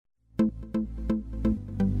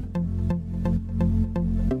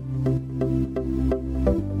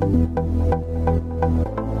Ducks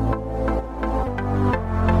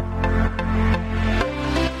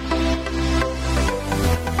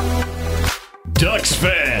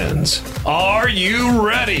fans, are you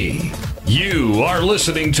ready? You are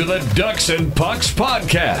listening to the Ducks and Pucks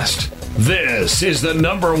podcast. This is the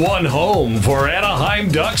 #1 home for Anaheim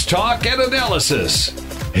Ducks talk and analysis.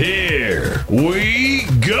 Here we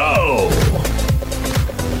go.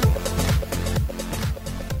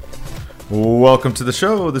 Welcome to the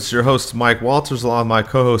show. This is your host, Mike Walters, along with my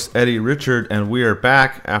co-host, Eddie Richard, and we are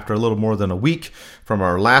back after a little more than a week from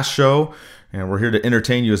our last show. And we're here to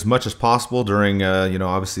entertain you as much as possible during,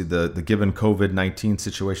 obviously the given COVID-19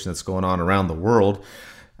 situation that's going on around the world.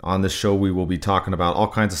 On this show, we will be talking about all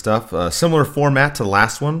kinds of stuff. Similar format to the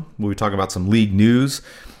last one. We'll be talking about some league news,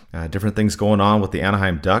 different things going on with the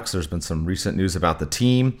Anaheim Ducks. There's been some recent news about the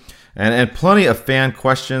team, and plenty of fan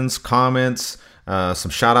questions, comments, some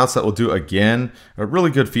shout outs that we'll do again.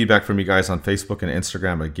 Really good feedback from you guys on Facebook and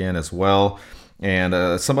Instagram again as well.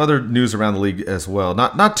 And some other news around the league as well.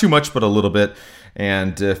 Not too much, but a little bit.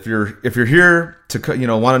 And if you're here to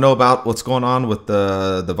want to know about what's going on with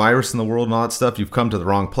the virus in the world and all that stuff, you've come to the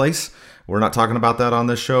wrong place. We're not talking about that on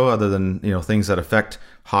this show, other than things that affect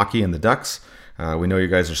hockey and the Ducks. We know you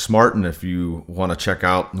guys are smart, and if you want to check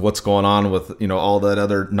out what's going on with all that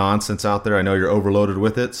other nonsense out there, I know you're overloaded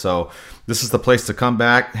with it. So this is the place to come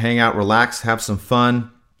back, hang out, relax, have some fun.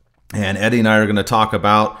 And Eddie and I are going to talk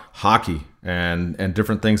about hockey and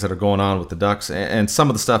different things that are going on with the Ducks and some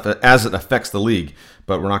of the stuff as it affects the league.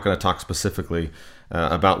 But we're not going to talk specifically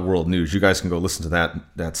about world news. You guys can go listen to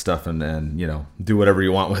that stuff and do whatever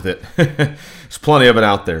you want with it. There's plenty of it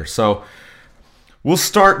out there. So we'll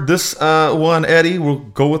start this one, Eddie. We'll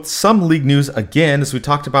go with some league news again. As we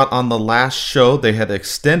talked about on the last show, they had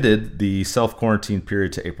extended the self-quarantine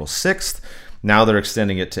period to April 6th. Now they're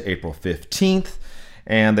extending it to April 15th.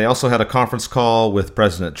 And they also had a conference call with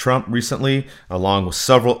President Trump recently, along with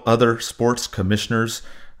several other sports commissioners.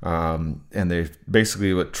 And they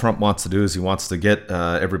basically, what Trump wants to do is he wants to get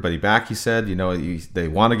everybody back, he said. They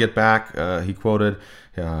want to get back, he quoted.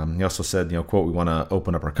 He also said, quote, "We want to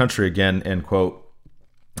open up our country again," end quote.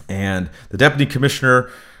 And the deputy commissioner,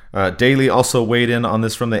 Daly, also weighed in on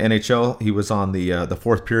this from the NHL. He was on the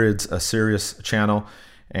Fourth Period's Sirius channel,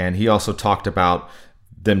 and he also talked about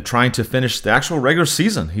them trying to finish the actual regular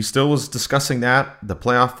season. He still was discussing that, the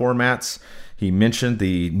playoff formats. He mentioned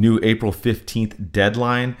the new April 15th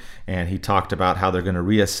deadline, and he talked about how they're going to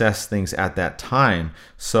reassess things at that time.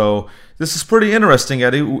 So this is pretty interesting,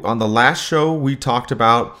 Eddie. On the last show, we talked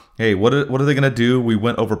about, hey, what are they going to do? We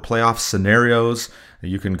went over playoff scenarios.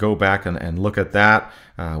 You can go back and look at that.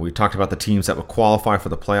 We talked about the teams that would qualify for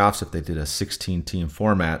the playoffs if they did a 16-team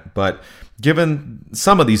format. But given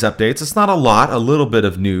some of these updates, it's not a lot, a little bit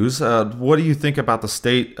of news. What do you think about the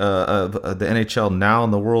state of the NHL now in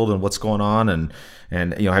the world and what's going on? And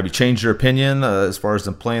have you changed your opinion as far as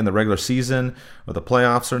them playing the regular season or the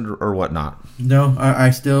playoffs or whatnot? No, I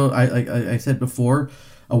still, I said before,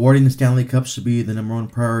 awarding the Stanley Cup should be the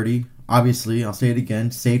 #1 priority. Obviously, I'll say it again,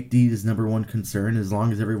 safety is #1 concern. As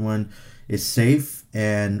long as everyone is safe,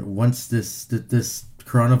 and once this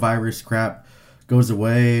coronavirus crap goes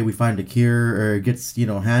away, we find a cure, or it gets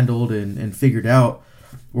handled and figured out,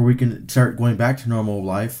 where we can start going back to normal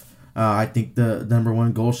life. I think the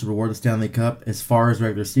 #1 goal should award the Stanley Cup. As far as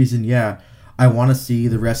regular season, I want to see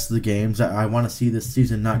the rest of the games. I want to see this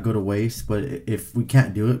season not go to waste. But if we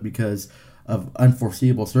can't do it because of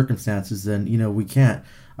unforeseeable circumstances, then we can't.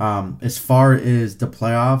 As far as the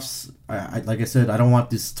playoffs, like I said, I don't want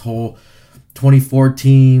this whole 24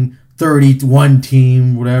 team, 31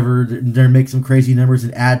 team, whatever. They're make some crazy numbers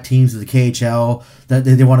and add teams to the KHL. That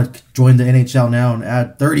they want to join the NHL now and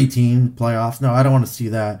add 30 team playoffs. No, I don't want to see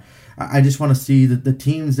that. I just want to see the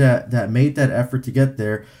teams that made that effort to get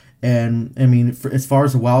there. And I mean, as far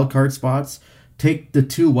as the wild card spots, take the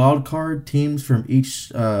 2 wild card teams from each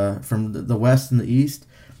from the West and the East,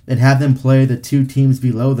 and have them play the 2 teams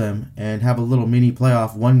below them, and have a little mini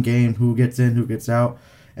playoff, 1 game, who gets in, who gets out,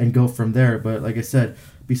 and go from there. But like I said,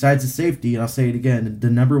 besides the safety, and I'll say it again, the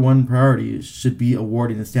 #1 priority should be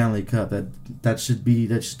awarding the Stanley Cup. That should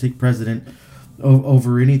take precedent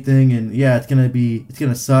over anything. And it's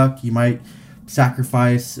gonna suck. You might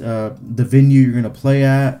sacrifice the venue you're gonna play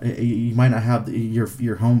at. You might not have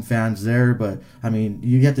your home fans there, but I mean,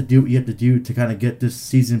 you have to do what you have to do to kind of get this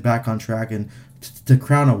season back on track and to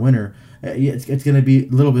crown a winner. It's going to be a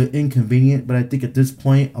little bit inconvenient, but I think at this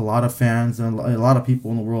point, a lot of fans and a lot of people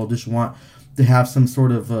in the world just want to have some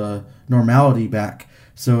sort of normality back.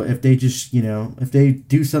 So if they just, if they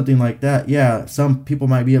do something like that, yeah, some people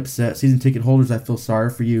might be upset. Season ticket holders, I feel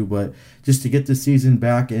sorry for you, but just to get the season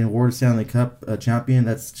back and award a Stanley Cup champion,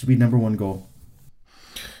 that should be number one goal.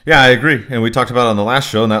 Yeah, I agree. And we talked about it on the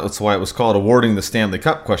last show, and that's why it was called Awarding the Stanley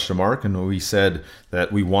Cup ? And we said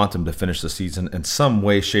that we want them to finish the season in some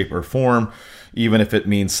way, shape, or form, even if it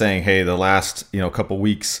means saying, hey, the last couple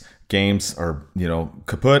weeks games are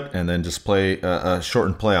kaput, and then just play a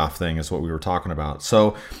shortened playoff thing is what we were talking about.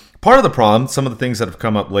 So part of the problem, some of the things that have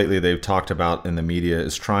come up lately they've talked about in the media,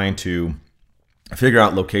 is trying to figure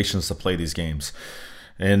out locations to play these games.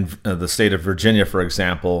 In the state of Virginia, for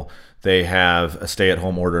example, they have a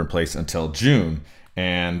stay-at-home order in place until June.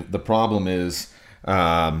 And the problem is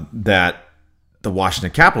that the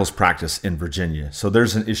Washington Capitals practice in Virginia. So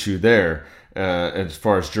there's an issue there as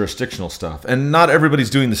far as jurisdictional stuff. And not everybody's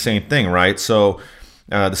doing the same thing, right? So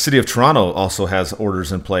the city of Toronto also has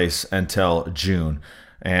orders in place until June.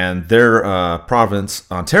 And their province,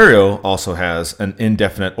 Ontario, also has an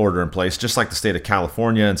indefinite order in place, just like the state of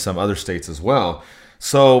California and some other states as well.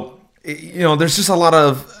 So, there's just a lot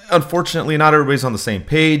of, unfortunately, not everybody's on the same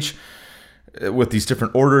page with these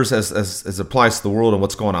different orders as applies to the world and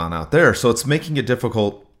what's going on out there. So it's making it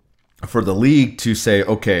difficult for the league to say,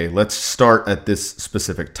 okay, let's start at this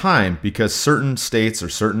specific time, because certain states or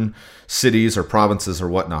certain cities or provinces or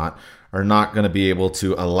whatnot are not going to be able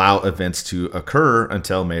to allow events to occur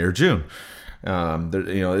until May or June.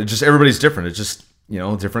 Everybody's different. It's just,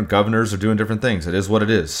 different governors are doing different things. It is what it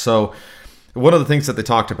is. So one of the things that they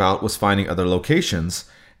talked about was finding other locations.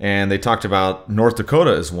 And they talked about North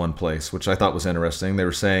Dakota as one place, which I thought was interesting. They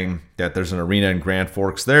were saying that there's an arena in Grand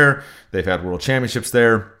Forks there. They've had world championships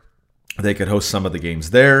there. They could host some of the games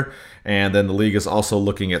there. And then the league is also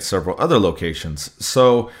looking at several other locations.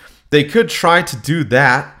 So they could try to do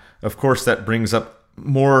that. Of course, that brings up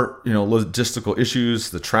more, logistical issues,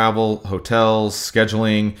 the travel, hotels,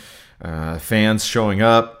 scheduling, fans showing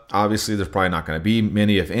up. Obviously, there's probably not going to be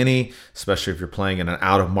many, if any, especially if you're playing in an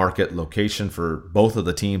out-of-market location for both of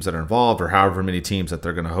the teams that are involved, or however many teams that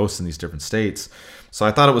they're going to host in these different states. So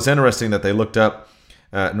I thought it was interesting that they looked up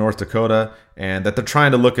North Dakota, and that they're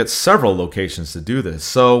trying to look at several locations to do this.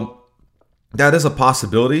 So that is a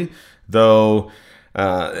possibility, though.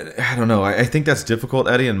 I don't know. I think that's difficult,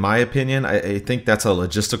 Eddie, in my opinion. I think that's a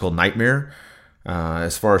logistical nightmare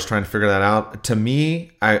as far as trying to figure that out. To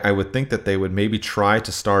me, I would think that they would maybe try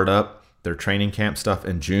to start up their training camp stuff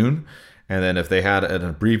in June. And then if they had an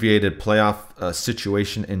abbreviated playoff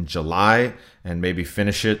situation in July, and maybe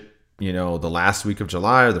finish it, the last week of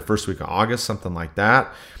July or the first week of August, something like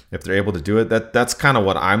that. If they're able to do it, that's kind of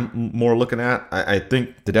what I'm more looking at. I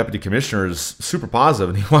think the deputy commissioner is super positive,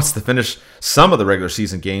 and he wants to finish some of the regular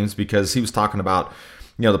season games, because he was talking about,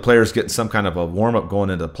 the players getting some kind of a warm-up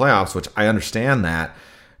going into the playoffs, which I understand that.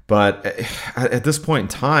 But at this point in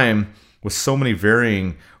time, with so many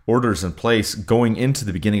varying orders in place going into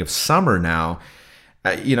the beginning of summer now,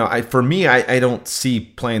 for me, I don't see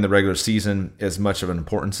playing the regular season as much of an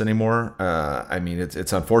importance anymore.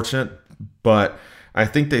 It's unfortunate, but I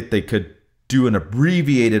think that they could do an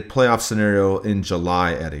abbreviated playoff scenario in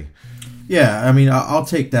July, Eddie. Yeah, I'll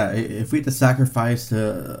take that. If we have to sacrifice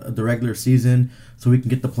the regular season so we can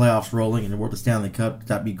get the playoffs rolling and award the Stanley Cup,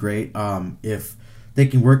 that'd be great. If they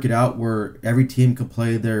can work it out where every team can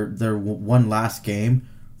play their one last game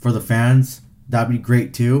for the fans, that'd be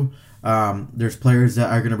great too. There's players that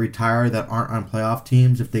are going to retire that aren't on playoff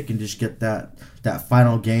teams. If they can just get that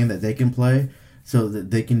final game that they can play, so that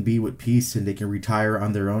they can be with peace and they can retire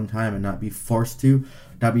on their own time and not be forced to,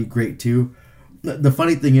 that'd be great too. The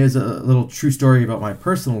funny thing is, a little true story about my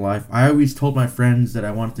personal life, I always told my friends that I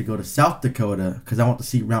wanted to go to South Dakota because I want to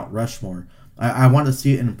see Mount Rushmore. I want to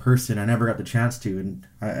see it in person. I never got the chance to.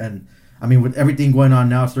 And with everything going on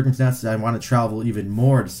now, circumstances, I want to travel even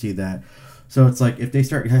more to see that. So it's like, if they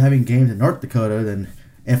start having games in North Dakota, then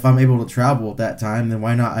if I'm able to travel at that time, then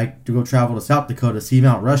why not go travel to South Dakota, see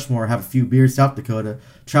Mount Rushmore, have a few beers, South Dakota,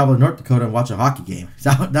 travel to North Dakota and watch a hockey game.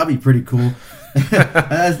 So that'd be pretty cool.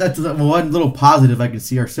 that's one little positive I can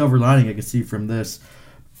see, or silver lining I can see from this.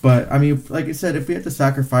 But, like I said, if we have to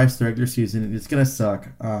sacrifice the regular season, it's going to suck.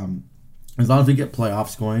 As long as we get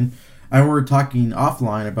playoffs going. And we're talking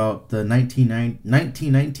offline about the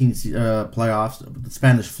 1919 playoffs, the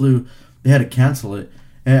Spanish flu. They had to cancel it.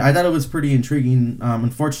 And I thought it was pretty intriguing.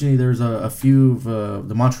 Unfortunately, there's a few of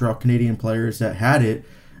the Montreal Canadian players that had it.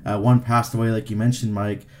 One passed away, like you mentioned,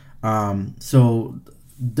 Mike. So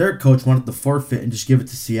their coach wanted to forfeit and just give it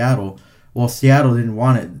to Seattle. Well, Seattle didn't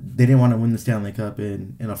want it. They didn't want to win the Stanley Cup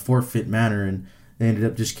in a forfeit manner, and they ended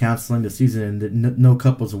up just canceling the season, and no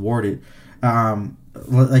cup was awarded.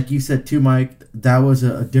 like you said too, Mike, that was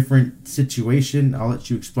a different situation. I'll let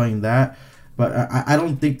you explain that. But I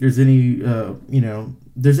don't think there's any,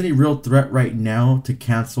 there's any real threat right now to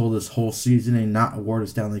cancel this whole season and not award a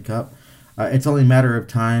Stanley Cup. It's only a matter of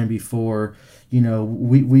time before,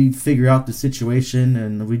 we figure out the situation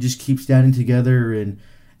and we just keep standing together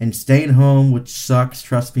and staying home, which sucks.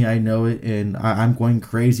 Trust me, I know it. And I'm going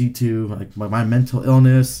crazy too. Like my mental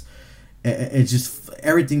illness, it just,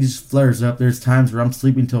 everything just flares up. There's times where I'm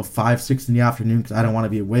sleeping till 5, 6 in the afternoon because I don't want to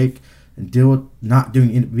be awake and be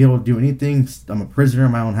able to do anything. I'm a prisoner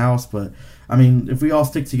in my own house. But I mean, if we all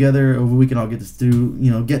stick together, we can all get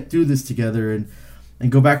through this together and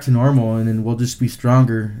go back to normal, and then we'll just be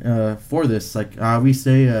stronger for this. Like we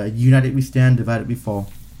say, united we stand, divided we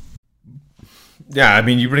fall. Yeah, I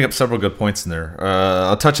mean, you bring up several good points in there.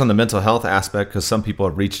 I'll touch on the mental health aspect because some people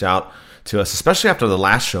have reached out to us, especially after the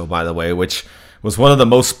last show, by the way, which was one of the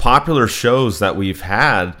most popular shows that we've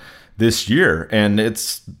had this year. And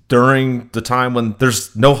it's during the time when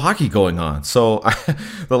there's no hockey going on. So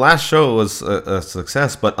the last show was a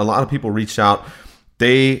success, but a lot of people reached out.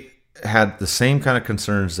 They had the same kind of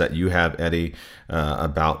concerns that you have, Eddie,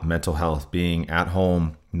 about mental health, being at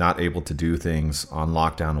home, not able to do things on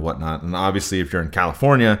lockdown and whatnot. And obviously, if you're in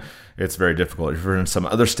California, it's very difficult. If you're in some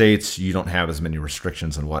other states, you don't have as many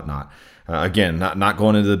restrictions and whatnot. Again, not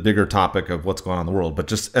going into the bigger topic of what's going on in the world, but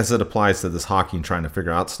just as it applies to this hockey and trying to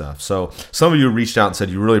figure out stuff. So some of you reached out and said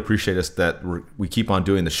you really appreciate us that we keep on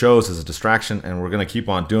doing the shows as a distraction, and we're going to keep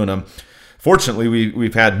on doing them. Fortunately,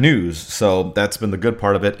 we've had news, so that's been the good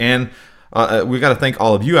part of it. And we've got to thank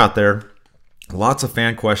all of you out there. Lots of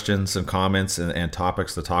fan questions and comments and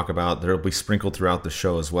topics to talk about. They'll be sprinkled throughout the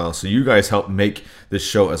show as well. So you guys help make this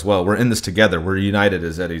show as well. We're in this together. We're united,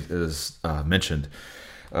 as Eddie has mentioned.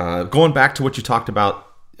 Going back to what you talked about,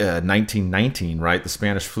 1919, right? The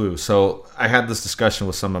Spanish flu. So I had this discussion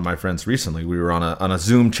with some of my friends recently. We were on a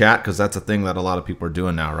Zoom chat because that's a thing that a lot of people are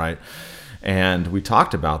doing now, right? And we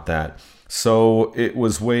talked about that. So it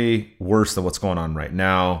was way worse than what's going on right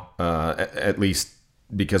now, at least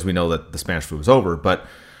because we know that the Spanish flu is over. But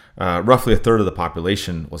roughly a third of the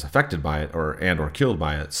population was affected by it or killed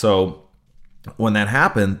by it. So when that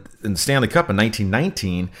happened in the Stanley Cup in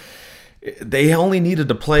 1919, they only needed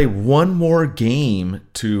to play one more game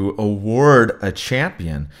to award a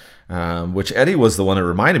champion, which Eddie was the one that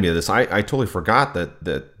reminded me of this. I totally forgot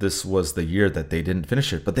that this was the year that they didn't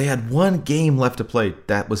finish it, but they had one game left to play.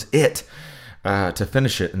 That was it to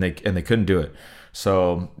finish it, and they couldn't do it.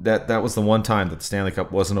 So that was the one time that the Stanley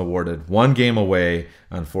Cup wasn't awarded. One game away,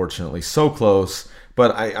 unfortunately, so close.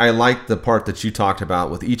 But I like the part that you talked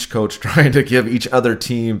about with each coach trying to give each other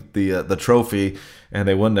team the trophy, and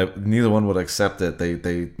they wouldn't have, neither one would accept it.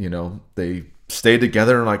 They stayed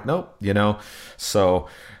together and like, nope, So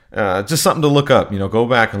just something to look up. Go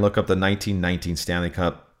back and look up the 1919 Stanley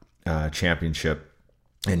Cup championship.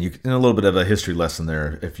 And a little bit of a history lesson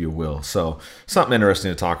there, if you will. So something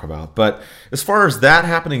interesting to talk about. But as far as that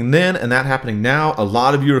happening then and that happening now, a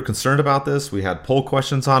lot of you are concerned about this. We had poll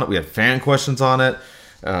questions on it. We had fan questions on it.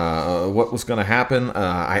 What was going to happen?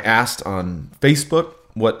 I asked on Facebook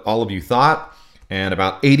what all of you thought. And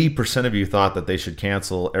about 80% of you thought that they should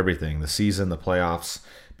cancel everything, the season, the playoffs,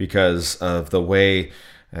 because of the way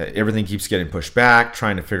everything keeps getting pushed back,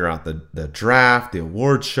 trying to figure out the draft, the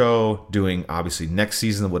award show, doing obviously next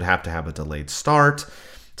season would have to have a delayed start.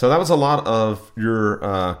 So that was a lot of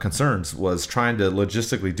your concerns, was trying to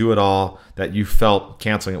logistically do it all, that you felt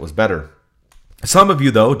canceling it was better. Some of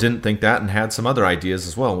you, though, didn't think that and had some other ideas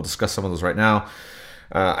as well. We'll discuss some of those right now.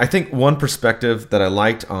 I think one perspective that I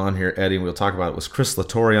liked on here, Eddie, and we'll talk about it, was Chris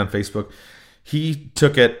Latore on Facebook. He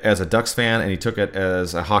took it as a Ducks fan and he took it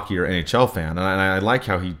as a hockey or NHL fan. And I like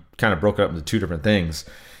how he kind of broke it up into two different things.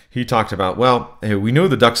 He talked about, hey, we knew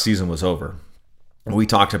the Ducks season was over. We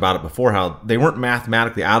talked about it before, how they weren't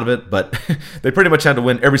mathematically out of it, but they pretty much had to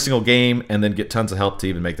win every single game and then get tons of help to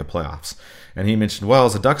even make the playoffs. And he mentioned,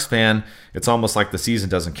 as a Ducks fan, it's almost like the season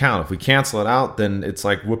doesn't count. If we cancel it out, then it's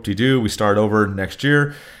like whoop-de-doo, we start over next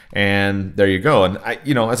year, and there you go. And,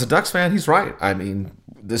 as a Ducks fan, he's right. I mean,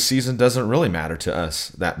 this season doesn't really matter to us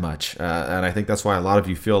that much. And I think that's why a lot of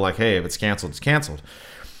you feel like, hey, if it's canceled, it's canceled.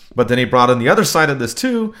 But then he brought in the other side of this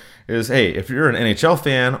too, is, hey, if you're an NHL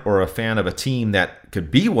fan or a fan of a team that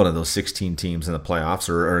could be one of those 16 teams in the playoffs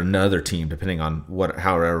or another team, depending on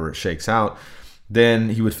however it shakes out, then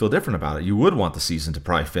he would feel different about it. You would want the season to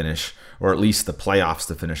probably finish, or at least the playoffs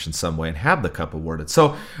to finish in some way and have the cup awarded.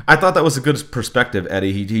 So I thought that was a good perspective,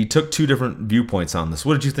 Eddie. He took two different viewpoints on this.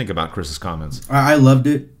 What did you think about Chris's comments? I loved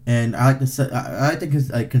it, and I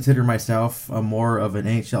consider myself more of an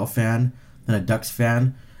NHL fan than a Ducks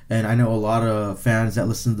fan. And I know a lot of fans that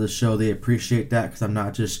listen to the show, they appreciate that because I'm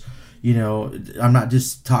not just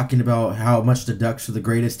talking about how much the Ducks are the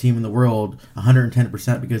greatest team in the world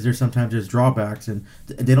 110%, because there's drawbacks and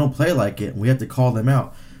they don't play like it. And we have to call them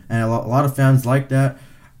out. And a lot of fans like that.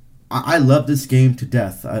 I love this game to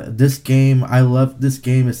death. I love this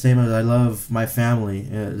game the same as I love my family,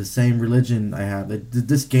 the same religion I have.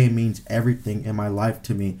 This game means everything in my life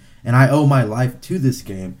to me, and I owe my life to this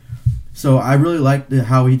game. So I really like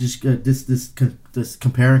how he just this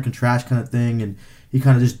compare and contrast kind of thing, and he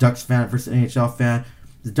kind of just Ducks fan versus NHL fan.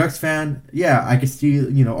 The Ducks fan, yeah, I can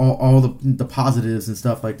see all the positives and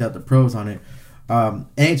stuff like that, the pros on it.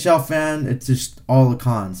 NHL fan, it's just all the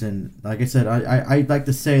cons. And like I said, I'd like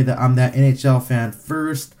to say that I'm that NHL fan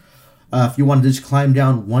first. If you want to just climb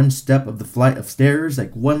down one step of the flight of stairs,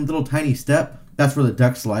 like one little tiny step, that's where the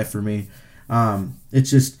Ducks lie for me. It's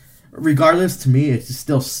just, regardless, to me, it just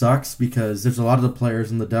still sucks because there's a lot of the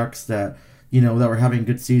players in the Ducks that were having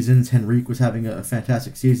good seasons. Henrique was having a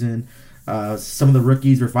fantastic season. Some of the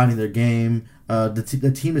rookies were finding their game.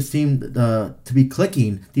 The team has seemed to be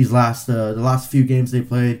clicking the last few games they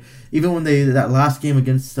played. Even when that last game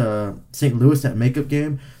against St. Louis, that makeup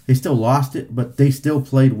game, they still lost it, but they still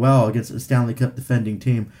played well against a Stanley Cup defending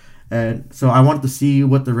team. And so I wanted to see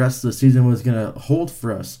what the rest of the season was going to hold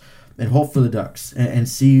for us and hold for the Ducks, and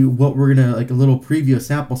see what we're going to, like a little preview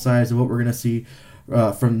sample size of what we're going to see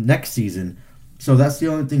from next season. So that's the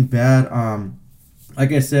only thing bad.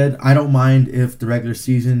 Like I said, I don't mind if the regular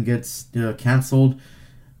season gets canceled,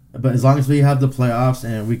 but as long as we have the playoffs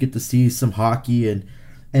and we get to see some hockey, and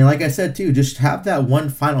like I said too, just have that one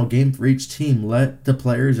final game for each team. Let the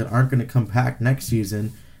players that aren't going to come back next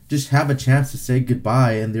season just have a chance to say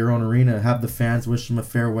goodbye in their own arena. Have the fans wish them a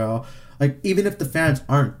farewell. Like, even if the fans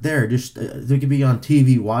aren't there, just they could be on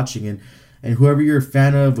TV watching, and whoever you're a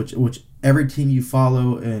fan of, which every team you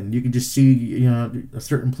follow, and you can just see a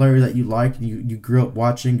certain player that you like and you grew up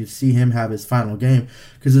watching, to see him have his final game.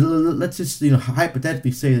 Because let's just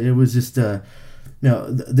hypothetically say that it was just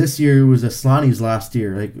this year was Asllani's last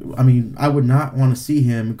year. Like, I mean, I would not want to see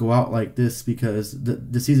him go out like this because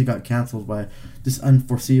the season got canceled by this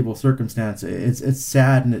unforeseeable circumstance. It's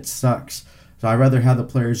sad and it sucks. So I'd rather have the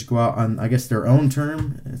players go out on, I guess, their own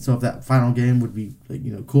term. And so if that final game would be,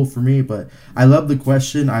 cool for me. But I love the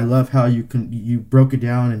question. I love how you broke it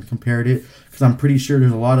down and compared it, because I'm pretty sure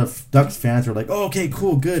there's a lot of Ducks fans who are like, oh, okay,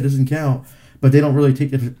 cool, good, doesn't count. But they don't really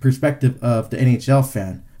take the perspective of the NHL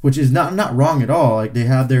fan, which is not wrong at all. Like, they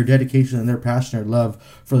have their dedication and their passion or love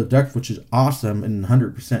for the Ducks, which is awesome and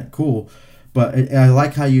 100% cool. But I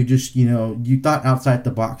like how you just, you thought outside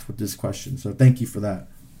the box with this question. So thank you for that.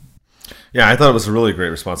 Yeah, I thought it was a really great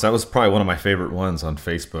response. That was probably one of my favorite ones on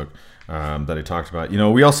Facebook that he talked about.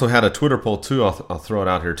 We also had a Twitter poll too. I'll throw it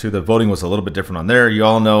out here too. The voting was a little bit different on there. You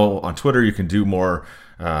all know on Twitter you can do more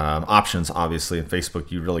options, obviously. In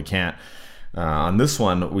Facebook you really can't. On this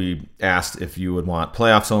one, we asked if you would want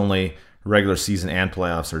playoffs only, regular season and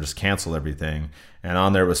playoffs, or just cancel everything. And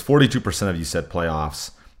on there was 42% of you said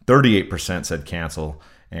playoffs, 38% said cancel,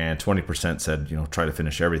 and 20% said, try to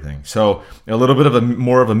finish everything. So a little bit of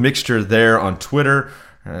more of a mixture there on Twitter.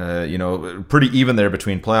 Pretty even there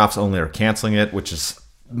between playoffs only or canceling it, which is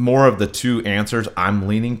more of the two answers I'm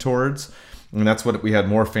leaning towards. And that's what we had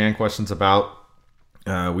more fan questions about.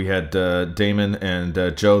 We had Damon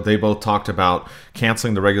and Joe. They both talked about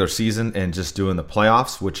canceling the regular season and just doing the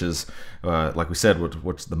playoffs, which is, like we said,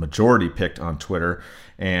 which the majority picked on Twitter.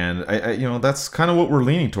 And I that's kind of what we're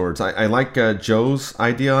leaning towards. I like Joe's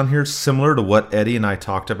idea on here, similar to what Eddie and I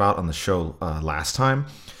talked about on the show last time.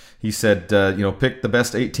 He said, pick the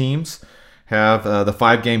best 8 teams, have the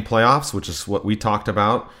 5-game playoffs, which is what we talked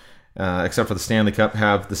about, except for the Stanley Cup,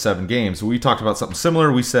 have the 7 games. We talked about something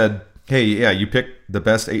similar. We said, hey, yeah, you pick the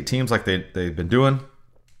best 8 teams like they've been doing,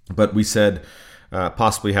 but we said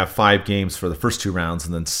possibly have 5 games for the first 2 rounds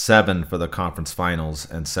and then 7 for the conference finals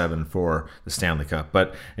and 7 for the Stanley Cup.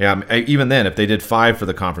 But yeah, even then, if they did 5 for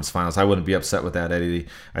the conference finals, I wouldn't be upset with that, Eddie.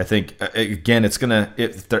 I think, again,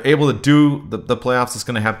 if they're able to do the playoffs, it's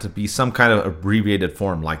going to have to be some kind of abbreviated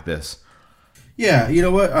form like this. Yeah, you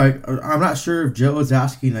know what? I'm not sure if Joe is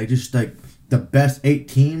asking just the best 8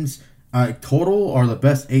 teams total, or the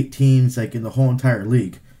best 8 teams in the whole entire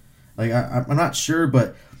league. I'm not sure,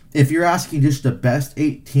 but if you're asking just the best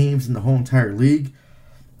 8 teams in the whole entire league,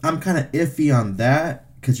 I'm kind of iffy on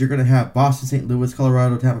that, because you're going to have Boston, St. Louis,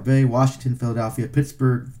 Colorado, Tampa Bay, Washington, Philadelphia,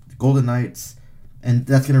 Pittsburgh, Golden Knights, and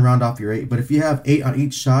that's going to round off your 8. But if you have 8 on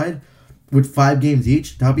each side with 5 games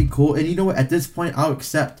each, that'll be cool. And you know what? At this point, I'll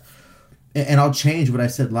accept and I'll change what I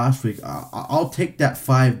said last week. I'll take that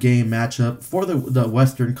 5-game matchup for the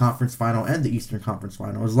Western Conference Final and the Eastern Conference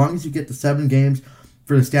Final. As long as you get the 7 games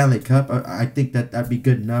for the Stanley Cup, I think that'd be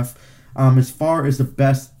good enough. As far as the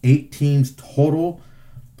best 8 teams total,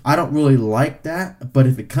 I don't really like that. But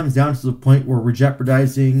if it comes down to the point where we're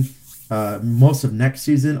jeopardizing most of next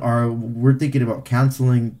season, or we're thinking about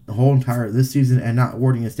canceling the whole entire this season and not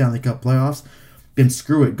awarding a Stanley Cup playoffs, then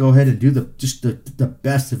screw it. Go ahead and do the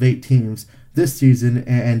best of 8 teams this season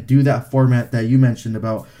and do that format that you mentioned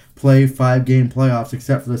about play 5-game playoffs,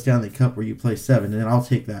 except for the Stanley Cup where you play 7, and I'll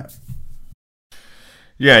take that.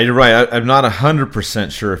 Yeah, you're right. I'm not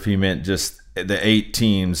 100% sure if he meant just the 8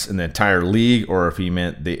 teams in the entire league or if he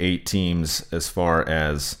meant the 8 teams as far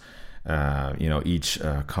as each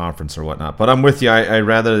conference or whatnot. But I'm with you. I'd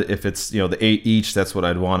rather, if it's the 8 each, that's what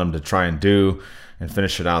I'd want them to try and do and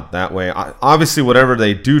finish it out that way. Obviously, whatever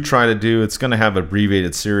they do try to do, it's going to have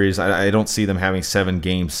abbreviated series. I don't see them having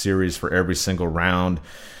 7-game series for every single round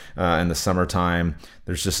in the summertime.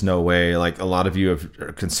 There's just no way. Like a lot of you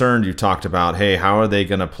are concerned, you talked about, hey, how are they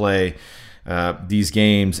going to play these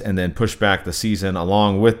games and then push back the season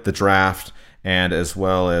along with the draft and as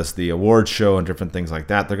well as the award show and different things like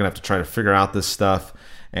that. They're going to have to try to figure out this stuff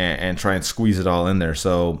and try and squeeze it all in there.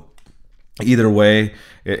 So either way,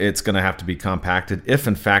 it's going to have to be compacted if,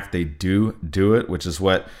 in fact, they do it, which is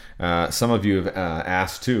what some of you have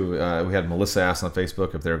asked too. We had Melissa ask on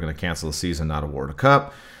Facebook if they were going to cancel the season, not award a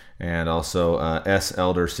cup. And also S.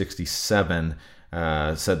 Elder 67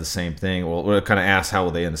 said the same thing. Well, we kind of asked how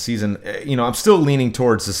will they end the season. I'm still leaning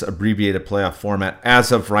towards this abbreviated playoff format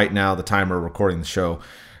as of right now, the time we're recording the show.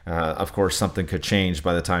 Of course, something could change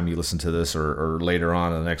by the time you listen to this or later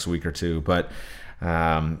on in the next week or two. But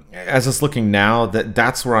as it's looking now,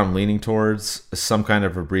 that's where I'm leaning towards, some kind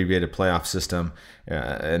of abbreviated playoff system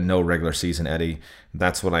and no regular season, Eddie.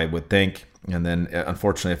 That's what I would think. And then,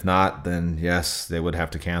 unfortunately, if not, then yes, they would have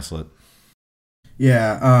to cancel it.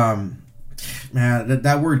 Yeah, man,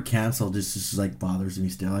 that word "cancel" just like bothers me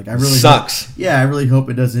still. Like I really sucks. I really hope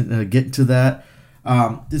it doesn't get to that.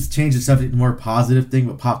 This changes something to more positive thing.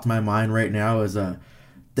 What popped to my mind right now is and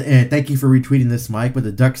thank you for retweeting this, Mike. But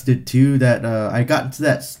the Ducks did too. That I got into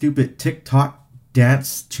that stupid TikTok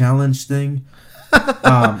dance challenge thing.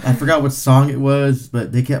 I forgot what song it was,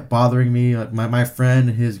 but they kept bothering me. Like my friend,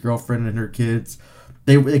 his girlfriend, and her kids,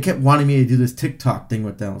 they kept wanting me to do this TikTok thing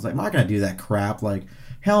with them. I was like, I'm not gonna do that crap. Like,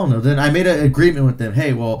 hell no. Then I made an agreement with them.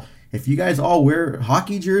 Hey, well, if you guys all wear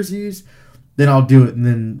hockey jerseys, then I'll do it. And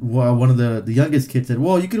then one of the youngest kids said,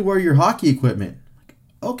 well, you could wear your hockey equipment. Like,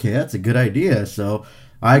 okay, that's a good idea. So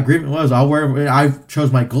my agreement was I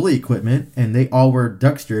chose my goalie equipment, and they all wear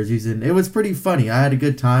Ducks jerseys, and it was pretty funny. I had a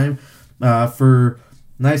good time. For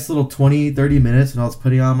nice little 20-30 minutes, and I was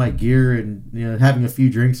putting on my gear and having a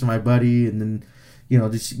few drinks with my buddy, and then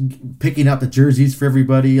just picking out the jerseys for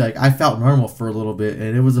everybody. Like I felt normal for a little bit,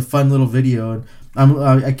 and it was a fun little video. And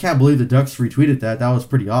I can't believe the Ducks retweeted that. That was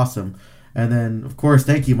pretty awesome. And then of course,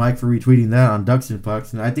 thank you, Mike, for retweeting that on Ducks and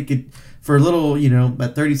Pucks. And I think it for a little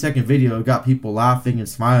that 30-second video it got people laughing and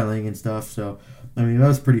smiling and stuff. So I mean that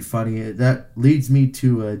was pretty funny. That leads me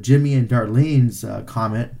to Jimmy and Darlene's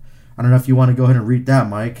comment. I don't know if you want to go ahead and read that,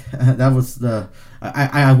 Mike. That was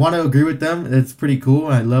I want to agree with them. It's pretty cool,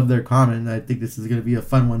 and I love their comment. I think this is going to be a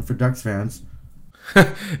fun one for Ducks fans.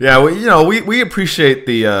 Yeah, well, we appreciate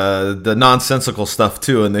the nonsensical stuff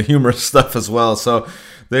too, and the humorous stuff as well. So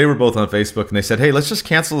they were both on Facebook, and they said, "Hey, let's just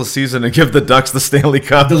cancel the season and give the Ducks the Stanley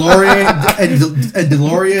Cup." DeLorean and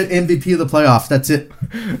DeLorean MVP of the playoffs. That's it.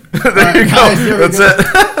 There you go. Guys, that's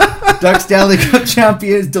it. Ducks Stanley Cup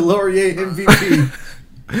champions, DeLorean MVP.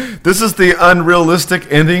 This is the unrealistic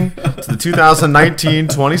ending to the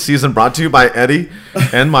 2019-20 season, brought to you by Eddie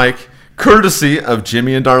and Mike, courtesy of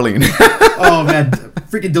Jimmy and Darlene. Oh, man.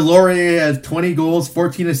 Freaking DeLorean has 20 goals,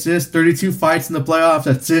 14 assists, 32 fights in the playoffs.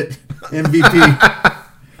 That's it. MVP.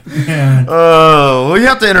 Man. Oh, well, you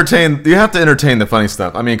have to entertain the funny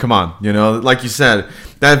stuff. I mean, come on. Like you said,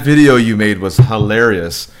 that video you made was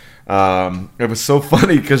hilarious. It was so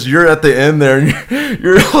funny because you're at the end there and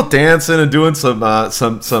you're all dancing and doing some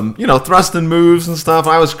thrusting moves and stuff.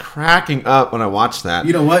 I was cracking up when I watched that.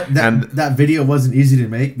 You know what? That video wasn't easy to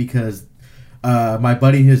make because my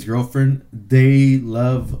buddy and his girlfriend, they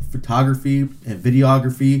love photography and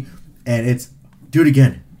videography, and it's do it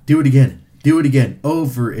again,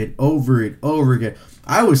 over and over and over again.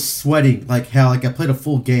 I was sweating like hell, like I played a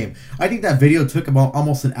full game. I think that video took about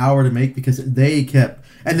almost an hour to make because they kept.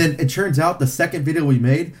 And then it turns out the second video we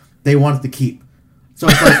made, they wanted to keep. So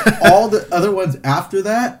it's like all the other ones after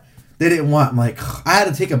that, they didn't want. I'm like, I had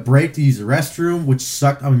to take a break to use the restroom, which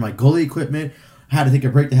sucked. I mean, my goalie equipment. had to take a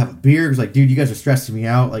break to have a beer. It was like, dude, you guys are stressing me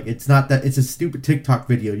out. Like, it's not that, it's a stupid TikTok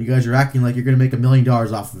video. You guys are acting like you're going to make $1 million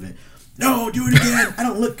off of it. No, do it again. I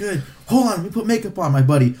don't look good. Hold on, let me put makeup on, my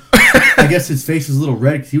buddy. I guess his face was a little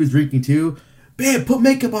red because he was drinking too. Babe, put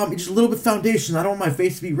makeup on me, just a little bit of foundation. I don't want my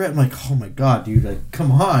face to be red. I'm like, oh my God, dude, like,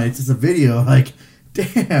 come on. It's just a video. Like,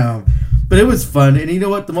 damn. But it was fun. And you know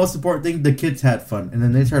what? The most important thing, the kids had fun. And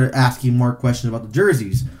then they started asking more questions about the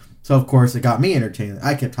jerseys. So, of course, it got me entertained.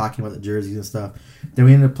 I kept talking about the jerseys and stuff. Then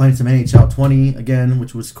we ended up playing some NHL 20 again,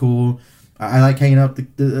 which was cool. I like hanging out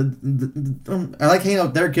I like hanging out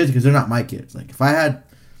with their kids because they're not my kids. Like, if I had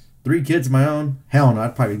 3 kids of my own, hell no,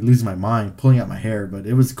 I'd probably be losing my mind, pulling out my hair. But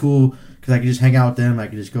it was cool because I could just hang out with them. I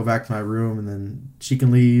could just go back to my room, and then she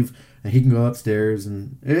can leave, and he can go upstairs.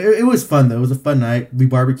 And it was fun, though. It was a fun night. We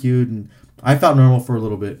barbecued, and I felt normal for a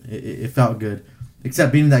little bit. It felt good.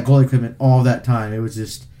 Except being in that goalie equipment all that time. It was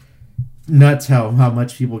just nuts how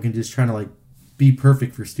much people can just try to, like, be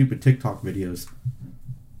perfect for stupid TikTok videos.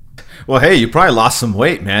 Well, hey, you probably lost some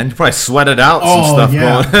weight, man. You probably sweated out some stuff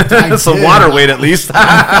going. Some water weight, at least.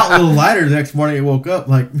 I felt a little lighter the next morning I woke up.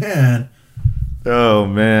 Like, man. Oh,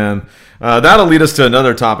 man. That'll lead us to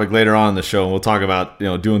another topic later on in the show. We'll talk about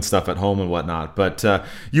doing stuff at home and whatnot. But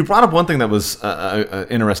you brought up one thing that was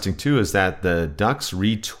interesting, too, is that the Ducks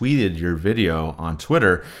retweeted your video on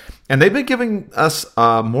Twitter. And they've been giving us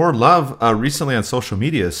more love recently on social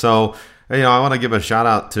media. So, I want to give a shout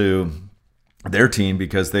out to their team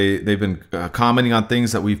because they've been commenting on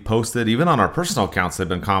things that we've posted. Even on our personal accounts, they've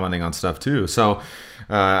been commenting on stuff too. So,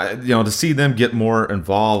 to see them get more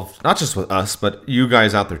involved, not just with us, but you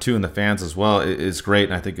guys out there too, and the fans as well, is great.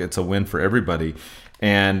 And I think it's a win for everybody.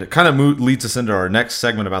 And kind of leads us into our next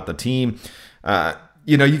segment about the team.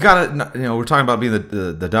 You got to, we're talking about being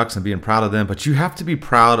the Ducks and being proud of them, but you have to be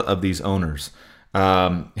proud of these owners.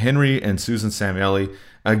 Henry and Susan Samueli,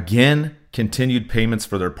 again, continued payments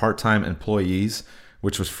for their part-time employees,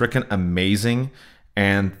 which was freaking amazing.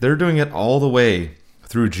 And they're doing it all the way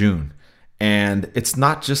through June. And it's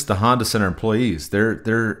not just the Honda Center employees.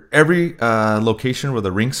 They're every location where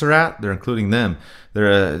the rinks are at, they're including them.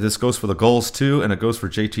 This goes for the goals too, and it goes for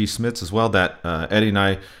JT Smits as well, that Eddie and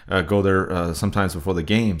I go there sometimes before the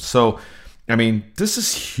game. So, I mean, this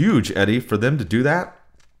is huge, Eddie, for them to do that.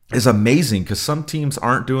 Is amazing because some teams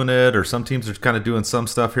aren't doing it, or some teams are kind of doing some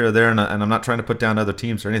stuff here or there, and I'm not trying to put down other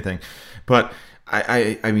teams or anything, but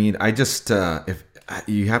I mean, I just if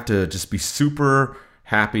you have to just be super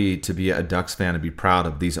happy to be a Ducks fan and be proud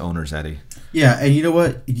of these owners, Eddie. Yeah, and you know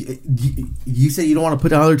what? You say you don't want to put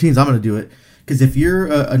down other teams. I'm going to do it because if you're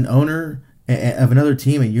an owner of another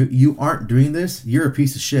team and you aren't doing this, you're a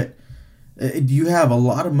piece of shit. You have a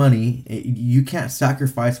lot of money. You can't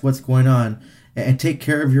sacrifice what's going on and take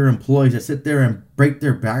care of your employees that sit there and break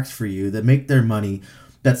their backs for you, that make their money,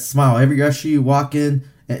 that smile every usher you walk in,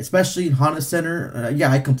 especially in Honda Center.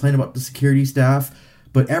 I complain about the security staff,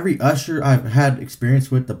 but every usher I've had experience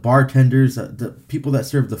with, the bartenders, the people that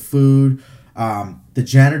serve the food, the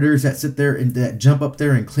janitors that sit there and that jump up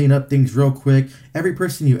there and clean up things real quick. Every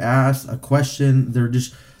person you ask a question,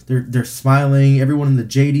 they're smiling. Everyone in the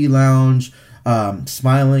JD lounge,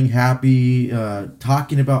 smiling, happy,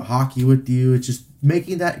 talking about hockey with you. It's just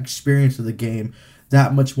making that experience of the game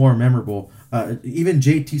that much more memorable. Even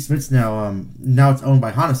JT Smits now it's owned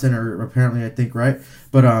by Honda Center, apparently, I think, right?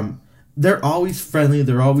 But they're always friendly,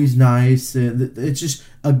 they're always nice. It's just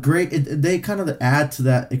a great, they kind of add to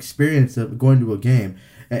that experience of going to a game.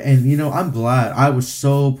 And I'm glad. I was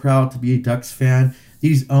so proud to be a Ducks fan.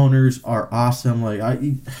 These owners are awesome. Like,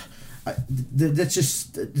 that's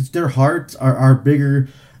just, their hearts are bigger,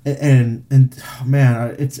 and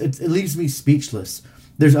man, it leaves me speechless.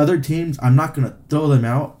 There's other teams, I'm not gonna throw them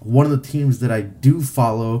out. One of the teams that I do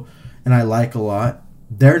follow and I like a lot,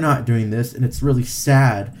 they're not doing this, and it's really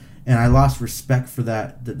sad. And I lost respect for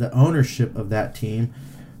that, the ownership of that team.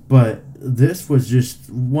 But this was just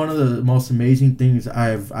one of the most amazing things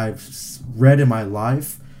I've read in my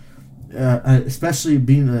life, especially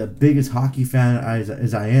being the biggest hockey fan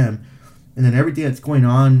as I am. And then everything that's going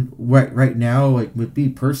on right now, like with me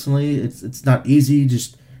personally, it's not easy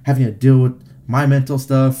just having to deal with my mental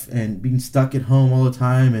stuff and being stuck at home all the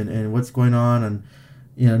time and what's going on,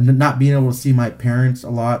 and not being able to see my parents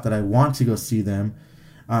a lot that I want to go see them.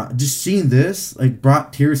 Just seeing this like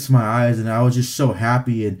brought tears to my eyes, and I was just so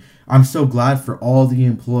happy, and I'm so glad for all the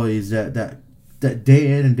employees that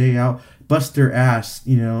day in and day out bust their ass,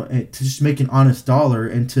 to just make an honest dollar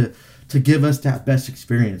and to give us that best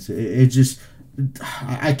experience. It just,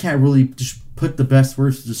 I can't really just put the best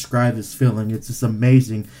words to describe this feeling. It's just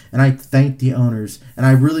amazing, and I thank the owners, and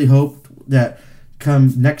I really hope that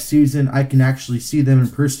come next season, I can actually see them in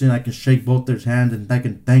person. I can shake both their hands, and I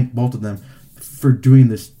can thank both of them for doing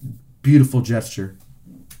this beautiful gesture.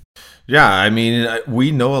 Yeah, I mean,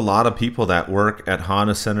 we know a lot of people that work at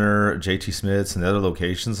Honda Center, JT Smith's, and other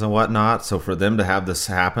locations and whatnot. So for them to have this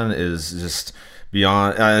happen is just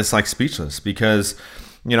beyond, it's like speechless, because,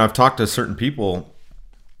 I've talked to certain people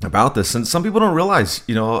about this, and some people don't realize,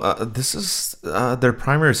 this is their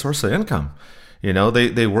primary source of income.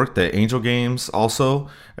 They work the Angel Games also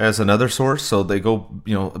as another source, so they go,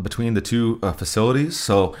 between the two facilities.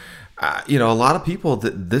 So, a lot of people,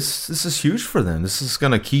 this is huge for them. This is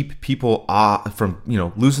going to keep people from,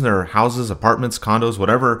 losing their houses, apartments, condos,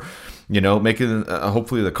 whatever, making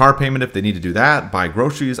hopefully the car payment if they need to do that, buy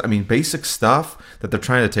groceries. I mean, basic stuff that they're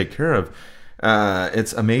trying to take care of.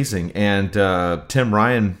 It's amazing. And Tim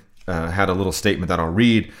Ryan had a little statement that I'll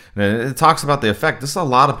read, and it talks about the effect. This is a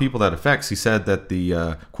lot of people that affects. He said that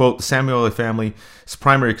the, quote, the Samueli family's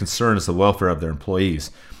primary concern is the welfare of their employees.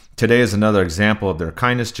 Today is another example of their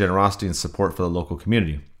kindness, generosity, and support for the local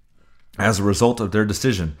community. As a result of their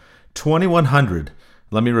decision, 2,100,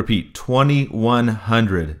 let me repeat,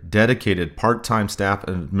 2,100 dedicated part-time staff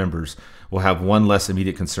and members will have one less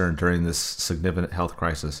immediate concern during this significant health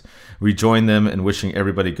crisis. We join them in wishing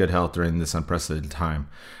everybody good health during this unprecedented time.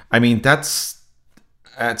 I mean, that's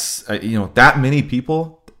that many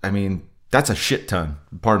people. I mean, that's a shit ton.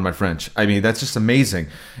 Pardon my French. I mean, that's just amazing.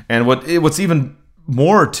 And what's even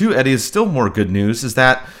more too, Eddie, is still more good news, is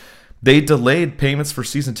that they delayed payments for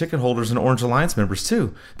season ticket holders and Orange Alliance members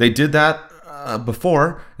too. They did that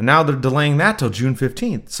before, and now they're delaying that till June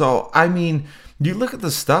 15th. So, I mean, you look at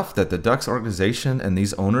the stuff that the Ducks organization and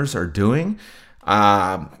these owners are doing.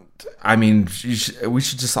 I mean, we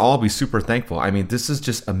should just all be super thankful. I mean, this is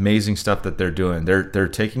just amazing stuff that they're doing. They're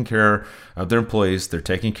taking care of their employees. They're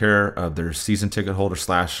taking care of their season ticket holder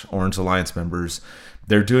 / Orange Alliance members.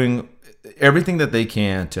 They're doing everything that they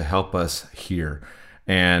can to help us here.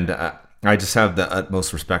 And I just have the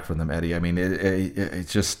utmost respect for them, Eddie. I mean, it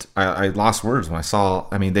just, I lost words when I saw,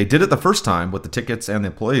 I mean, they did it the first time with the tickets and the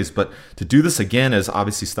employees, but to do this again as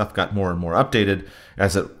obviously stuff got more and more updated,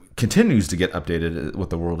 as it continues to get updated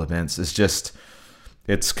with the world events, is just,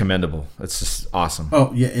 it's commendable. It's just awesome.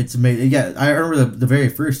 Oh, yeah, it's amazing. Yeah, I remember the very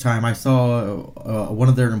first time I saw one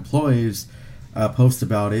of their employees post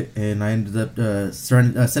about it, and I ended up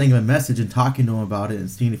sending him a message and talking to him about it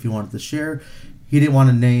and seeing if he wanted to share. He didn't want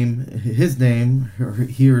to name his name, or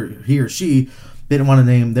he or she didn't want to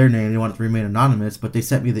name their name. They wanted to remain anonymous, but they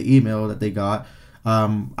sent me the email that they got.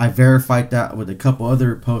 I verified that with a couple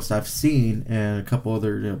other posts I've seen and a couple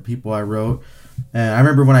other people I wrote. And I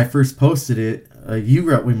remember when I first posted it, you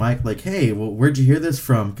wrote me, Mike, like, "Hey, well, where'd you hear this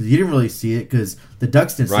from?" Because you didn't really see it, because the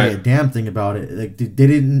Ducks didn't say a damn thing about it. Like, they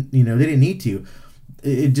didn't need to.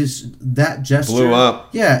 It just, that gesture blew up.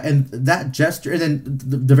 Yeah, and that gesture, and then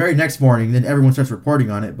the very next morning, then everyone starts reporting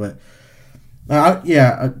on it. But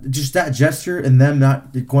just that gesture and them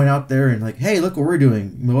not going out there and like, "Hey, look what we're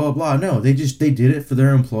doing," blah blah blah. No, they did it for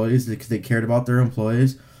their employees because they cared about their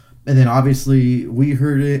employees. And then obviously we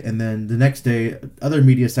heard it, and then the next day other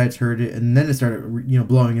media sites heard it, and then it started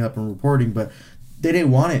blowing up and reporting. But they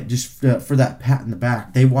didn't want it just for that pat in the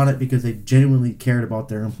back. They want it because they genuinely cared about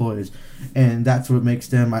their employees, and that's what makes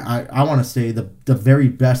them, I want to say, the very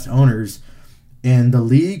best owners in the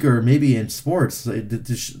league, or maybe in sports.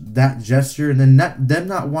 That gesture, and then them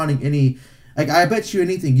not wanting any. Like, I bet you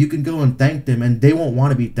anything, you can go and thank them, and they won't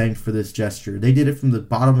want to be thanked for this gesture. They did it from the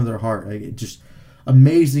bottom of their heart. Like, it just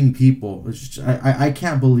amazing people. It's just, I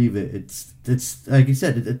can't believe it. It's like you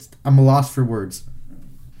said. I'm a loss for words.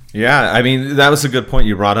 Yeah, I mean, that was a good point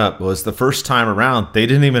you brought up. Was the first time around, they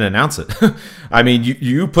didn't even announce it. I mean,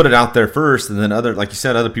 you put it out there first, and then like you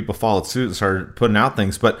said, other people followed suit and started putting out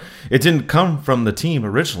things, but it didn't come from the team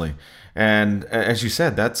originally. And as you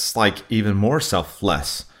said, that's like even more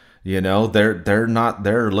selfless.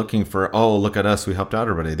 They're looking for, oh, look at us, we helped out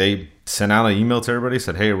everybody. They sent out an email to everybody,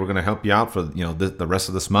 said, "Hey, we're going to help you out for the rest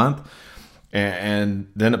of this month."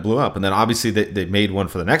 And then it blew up. And then obviously they made one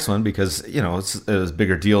for the next one because, it was a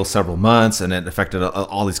bigger deal, several months, and it affected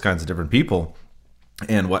all these kinds of different people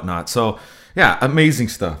and whatnot. So, yeah, amazing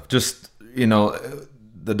stuff. Just,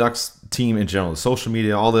 the Ducks team in general, the social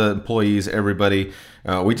media, all the employees, everybody,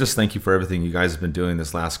 we just thank you for everything you guys have been doing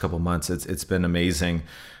this last couple months. It's been amazing.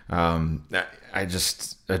 I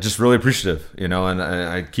just really appreciative, and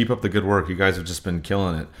I keep up the good work. You guys have just been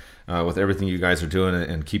killing it. With everything you guys are doing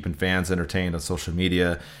and keeping fans entertained on social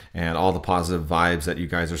media and all the positive vibes that you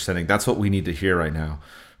guys are sending. That's what we need to hear right now.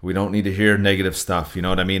 We don't need to hear negative stuff. You know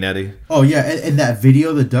what I mean, Eddie? Oh, yeah. And that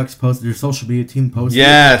video the Ducks posted, their social media team posted.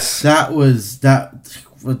 Yes. That was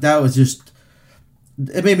just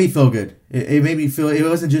it made me feel good. It made me feel, it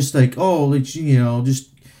wasn't just like, oh, like, you know, just,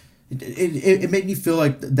 it made me feel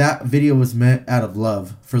like that video was meant out of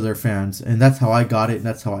love for their fans. And that's how I got it, and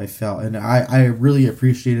that's how I felt. And I really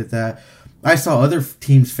appreciated that. I saw other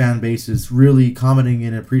teams' fan bases really commenting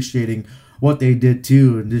and appreciating what they did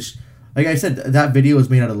too. And just, like I said, that video was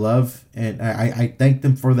made out of love. And I thank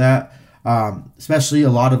them for that. Especially a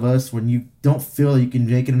lot of us, when you don't feel you can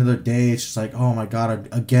make it another day, it's just like, oh my God,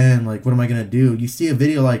 again, like, what am I going to do? You see a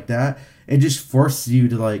video like that, it just forces you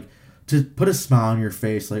to put a smile on your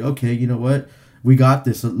face. Like, okay, you know what? We got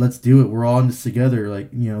this. Let's do it. We're all in this together. Like,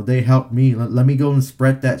 you know, they helped me. Let me go and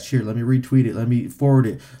spread that shit. Let me retweet it. Let me forward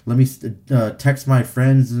it. Let me text my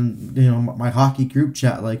friends and, you know, my hockey group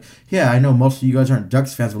chat. Like, yeah, I know most of you guys aren't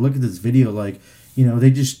Ducks fans, but look at this video. Like, you know,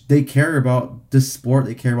 they care about this sport.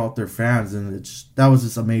 They care about their fans, and that was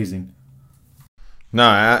just amazing. No,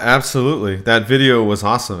 absolutely. That video was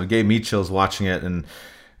awesome. It gave me chills watching it, and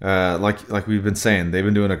like we've been saying, they've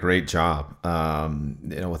been doing a great job,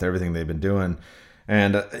 you know, with everything they've been doing.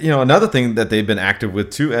 And you know, another thing that they've been active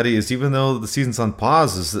with too, Eddie, is even though the season's on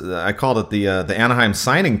pause, is I called it the Anaheim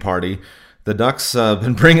signing party. The Ducks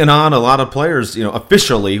been bringing on a lot of players, you know,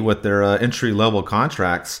 officially with their entry level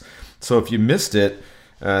contracts. So if you missed it,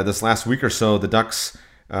 this last week or so, the Ducks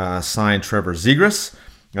signed Trevor Zegras,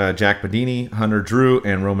 Jack Bedini, Hunter Drew,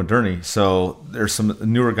 and Roman Durny. So there's some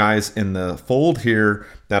newer guys in the fold here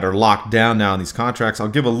that are locked down now in these contracts. I'll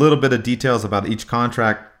give a little bit of details about each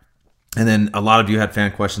contract. And then a lot of you had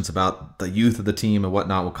fan questions about the youth of the team and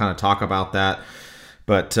whatnot. We'll kind of talk about that.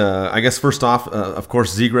 But I guess first off, of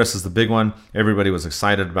course, Zegras is the big one. Everybody was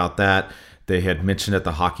excited about that. They had mentioned at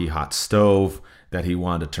the Hockey Hot Stove that he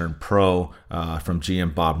wanted to turn pro from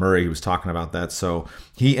GM Bob Murray. He was talking about that. So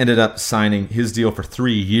he ended up signing his deal for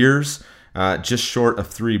 3 years, just short of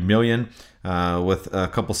 $3 million, with a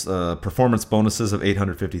couple performance bonuses of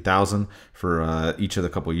 $850,000 for each of the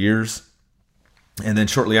couple years. And then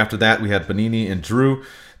shortly after that, we had Benini and Drew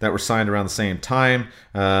that were signed around the same time.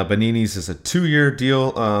 Benini's is a 2-year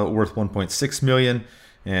deal worth $1.6 million,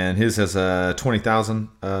 and his has a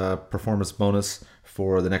 $20,000 performance bonus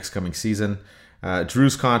for the next coming season.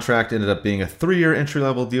 Drew's contract ended up being a 3-year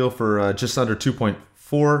entry-level deal for just under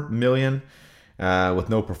 $2.4 million with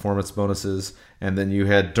no performance bonuses. And then you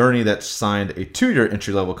had Durny that signed a 2-year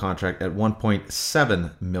entry-level contract at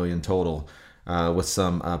 $1.7 million total with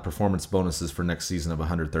some performance bonuses for next season of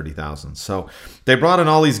 $130,000. So they brought in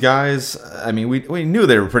all these guys. I mean, we knew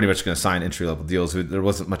they were pretty much going to sign entry-level deals. There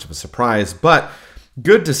wasn't much of a surprise, but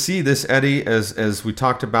good to see this, Eddie, as we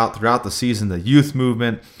talked about throughout the season, the youth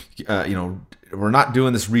movement. You know, we're not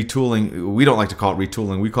doing this retooling. We don't like to call it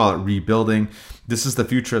retooling. We call it rebuilding. This is the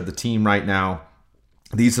future of the team right now.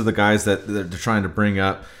 These are the guys that they're trying to bring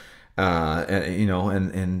up, you know,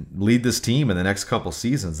 and lead this team in the next couple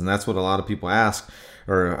seasons. And that's what a lot of people ask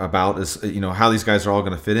or about is, you know, how these guys are all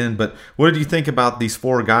going to fit in. But what did you think about these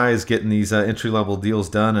 4 guys getting these entry-level deals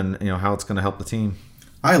done, and, you know, how it's going to help the team?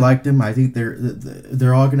 I like them. I think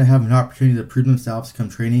they're all going to have an opportunity to prove themselves come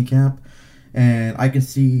training camp. And I can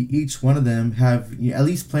see each one of them have at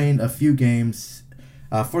least playing a few games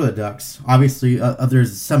for the Ducks. Obviously,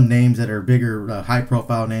 there's some names that are bigger,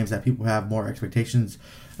 high-profile names that people have more expectations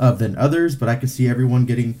of than others. But I can see everyone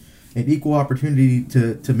getting an equal opportunity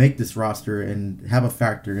to make this roster and have a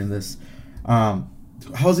factor in this. I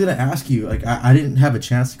was going to ask you, like, I didn't have a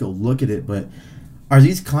chance to go look at it, but are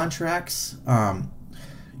these contracts,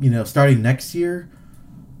 you know, starting next year?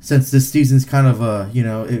 Since this season's kind of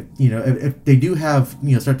if they do have,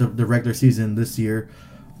 you know, start the regular season this year,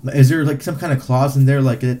 is there like some kind of clause in there,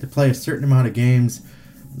 like they have to play a certain amount of games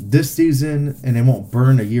this season and they won't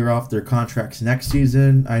burn a year off their contracts next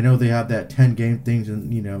season? I know they have that 10-game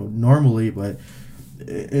thing, you know, normally, but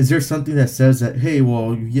is there something that says that, hey,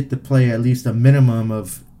 well, you get to play at least a minimum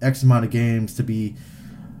of X amount of games to be,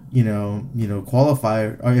 you know, qualify,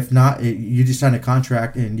 or if not, you just sign a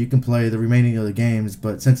contract and you can play the remaining of the games.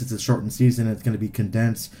 But since it's a shortened season, it's going to be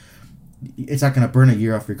condensed. It's not going to burn a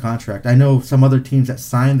year off your contract. I know some other teams that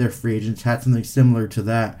signed their free agents had something similar to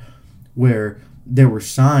that, where they were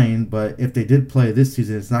signed, but if they did play this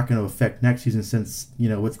season, it's not going to affect next season since, you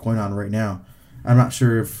know, what's going on right now. I'm not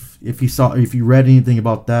sure if you read anything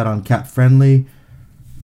about that on Cap Friendly.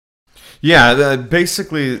 Yeah,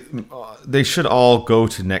 basically, they should all go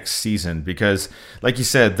to next season because, like you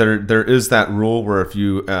said, there is that rule where if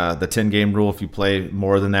you the 10-game rule, if you play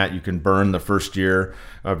more than that, you can burn the first year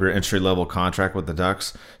of your entry-level contract with the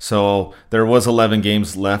Ducks. So there was 11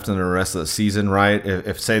 games left in the rest of the season, right?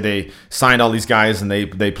 If say they signed all these guys and they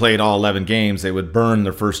played all 11 games, they would burn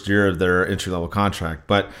the first year of their entry-level contract.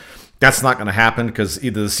 But that's not going to happen because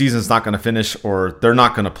either the season's not going to finish or they're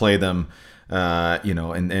not going to play them,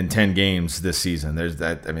 in 10 games this season. There's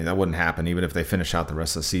that. I mean, that wouldn't happen even if they finish out the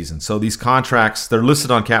rest of the season. So these contracts, they're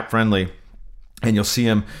listed on Cap Friendly, and you'll see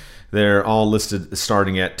them. They're all listed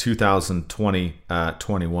starting at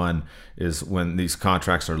 2020-21 is when these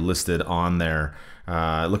contracts are listed on there.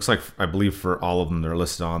 It looks like, I believe for all of them, they're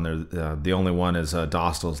listed on there. The only one is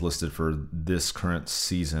Dostal is listed for this current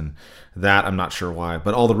season. That I'm not sure why,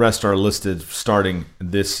 but all the rest are listed starting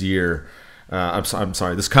this year. I'm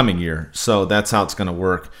sorry, this coming year. So that's how it's going to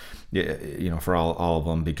work, for all of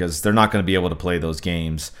them, because they're not going to be able to play those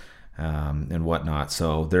games and whatnot.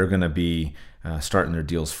 So they're going to be starting their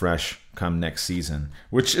deals fresh come next season,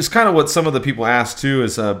 which is kind of what some of the people asked too.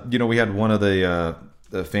 Is we had one of the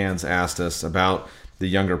fans asked us about the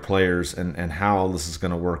younger players and how this is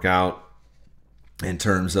going to work out in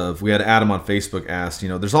terms of, we had Adam on Facebook asked,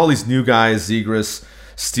 there's all these new guys, Zegras,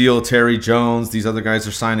 Steele, Terry Jones, these other guys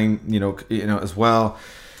are signing, as well.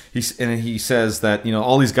 He says that,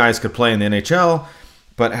 all these guys could play in the NHL,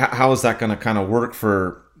 but how is that going to kind of work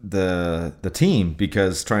for the team,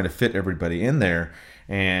 because trying to fit everybody in there.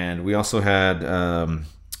 And we also had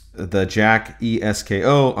the Jack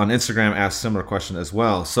ESKO on Instagram asked a similar question as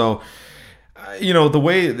well. So, the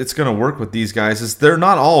way it's going to work with these guys is they're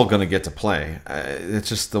not all going to get to play. It's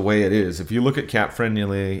just the way it is. If you look at Cap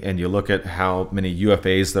Friendly and you look at how many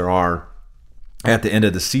UFAs there are at the end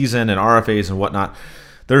of the season and RFAs and whatnot,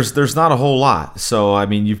 there's not a whole lot. So, I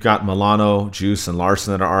mean, you've got Milano, Juice, and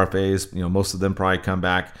Larson that are RFAs. Most of them probably come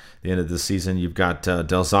back at the end of the season. You've got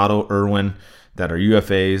Delzato, Irwin that are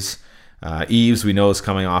UFAs. Eves, we know, is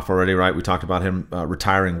coming off already, right? We talked about him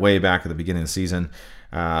retiring way back at the beginning of the season.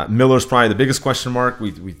 Miller's probably the biggest question mark.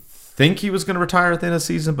 We think he was going to retire at the end of the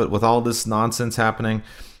season, but with all this nonsense happening,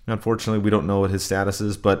 unfortunately, we don't know what his status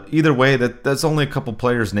is. But either way, that's only a couple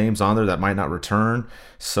players' names on there that might not return.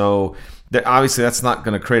 So obviously that's not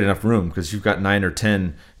going to create enough room, because you've got 9 or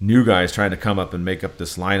 10 new guys trying to come up and make up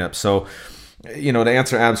this lineup. So, to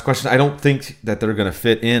answer Adam's question, I don't think that they're going to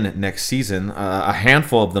fit in next season. A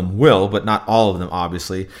handful of them will, but not all of them,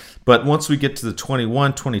 obviously. But once we get to the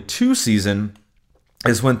 21-22 season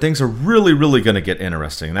is when things are really, really going to get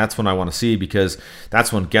interesting. And that's when I want to see, because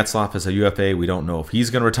that's when Getzlaf is a UFA. We don't know if he's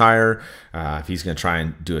going to retire, if he's going to try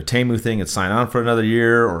and do a Teemu thing and sign on for another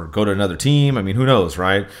year or go to another team. I mean, who knows,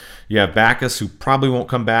 right? You have Backus, who probably won't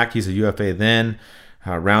come back. He's a UFA then.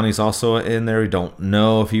 Rowney's also in there. We don't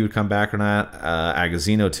know if he would come back or not.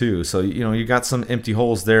 Agazino too. So, you got some empty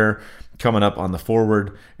holes there coming up on the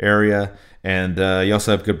forward area. And you also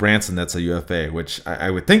have Goodbranson that's a UFA, which I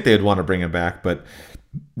would think they'd want to bring him back. But,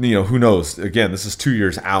 who knows? Again, this is 2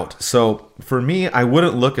 years out. So for me, I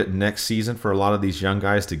wouldn't look at next season for a lot of these young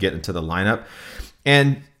guys to get into the lineup.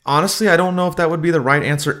 And honestly, I don't know if that would be the right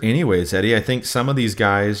answer anyways, Eddie. I think some of these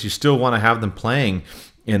guys, you still want to have them playing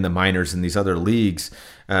in the minors in these other leagues,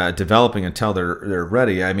 developing until they're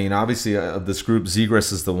ready. I mean, obviously, of this group,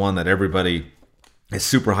 Zegras is the one that everybody is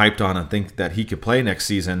super hyped on and think that he could play next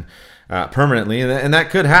season permanently, and that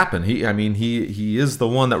could happen. He is the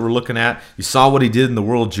one that we're looking at. You saw what he did in the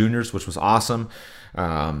World Juniors, which was awesome.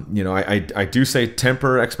 I do say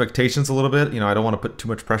temper expectations a little bit. I don't want to put too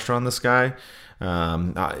much pressure on this guy.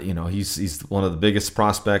 He's one of the biggest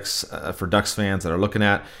prospects for Ducks fans that are looking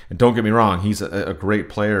at. And don't get me wrong, he's a great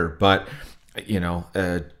player, but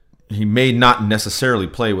he may not necessarily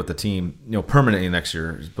play with the team, permanently next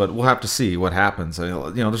year. But we'll have to see what happens.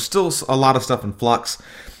 There's still a lot of stuff in flux,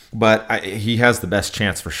 but he has the best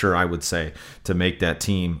chance for sure, I would say, to make that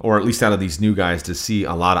team, or at least out of these new guys, to see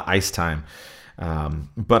a lot of ice time.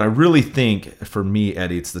 But I really think, for me,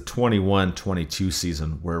 Eddie, it's the 21-22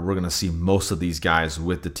 season where we're going to see most of these guys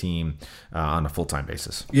with the team on a full-time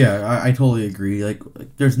basis. Yeah, I totally agree. Like,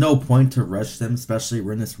 there's no point to rush them, especially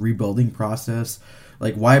we're in this rebuilding process.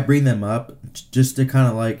 Like, why bring them up just to kind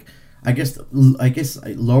of I guess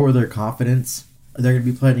lower their confidence? They're going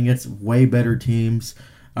to be playing against way better teams.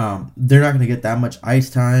 They're not going to get that much ice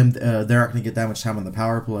time. They're not going to get that much time on the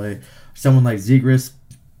power play. Someone like Zegras,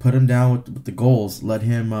 put him down with the goals. Let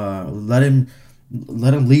him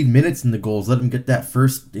lead minutes in the goals. Let him get that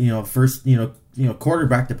first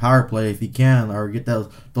quarterback to power play if he can, or get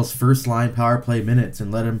those first line power play minutes,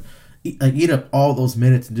 and let him eat up all those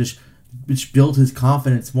minutes and just build his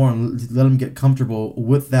confidence more and let him get comfortable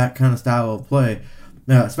with that kind of style of play.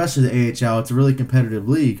 Especially the AHL, it's a really competitive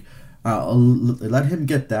league. Let him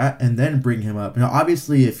get that and then bring him up.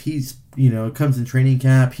 Obviously, if he's comes in training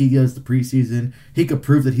camp, he goes to preseason, he could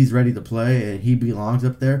prove that he's ready to play and he belongs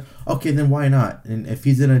up there. Okay, then why not? And if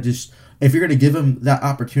you're gonna give him that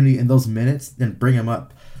opportunity in those minutes, then bring him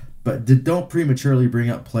up. but don't prematurely bring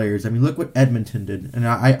up players. I mean, look what Edmonton did. And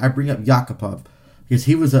I bring up Yakupov because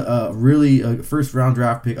he was a really first-round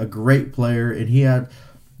draft pick, a great player, and he had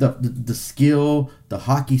the skill, the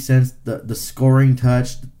hockey sense, the scoring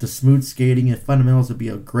touch, the smooth skating, and fundamentals to be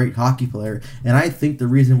a great hockey player. And I think the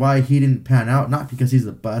reason why he didn't pan out, not because he's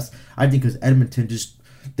a bust, I think because Edmonton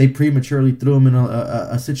they prematurely threw him in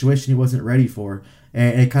a situation he wasn't ready for.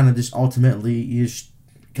 And it kind of just ultimately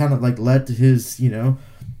kind of like led to his,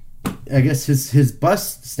 I guess his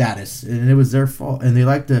bust status. And it was their fault. And they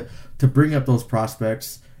like to bring up those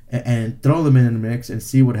prospects and throw them in the mix and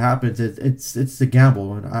see what happens. It's a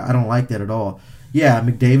gamble, and I don't like that at all. Yeah,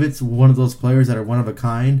 McDavid's one of those players that are one of a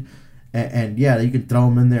kind, and yeah, you can throw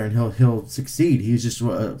him in there and he'll succeed. He's just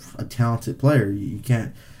a talented player. You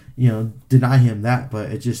can't deny him that. But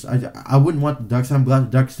I wouldn't want the Ducks. I'm glad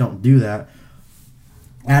the Ducks don't do that.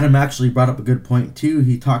 Adam actually brought up a good point too.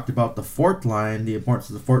 He talked about the fourth line, the importance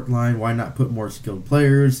of the fourth line. Why not put more skilled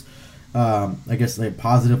players? I guess like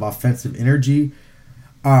positive offensive energy.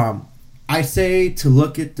 I say to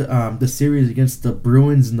look at the series against the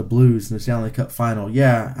Bruins and the Blues in the Stanley Cup Final.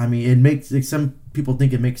 Yeah, I mean, some people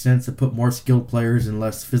think it makes sense to put more skilled players and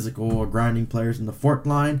less physical or grinding players in the fourth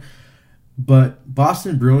line. But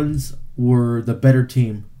Boston Bruins were the better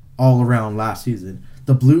team all around last season.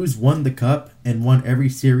 The Blues won the Cup and won every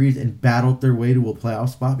series and battled their way to a playoff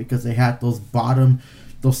spot because they had those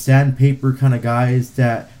sandpaper kind of guys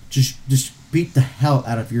that just beat the hell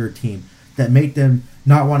out of your team, that made them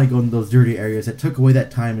not want to go in those dirty areas, that took away that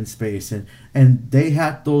time and space. And they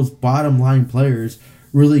had those bottom line players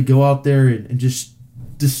really go out there and just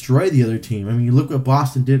destroy the other team. I mean, you look what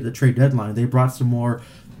Boston did at the trade deadline. They brought some more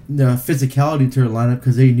physicality to their lineup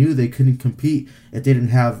because they knew they couldn't compete if they didn't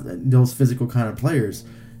have those physical kind of players.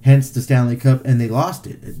 Hence the Stanley Cup, and they lost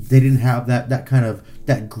it. They didn't have that kind of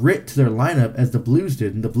that grit to their lineup as the Blues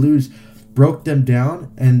did, and the Blues broke them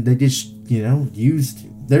down, and they just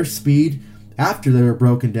used their speed after they were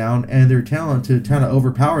broken down and their talent to kind of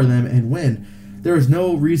overpower them and win. There was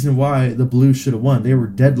no reason why the Blues should have won. They were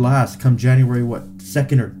dead last come January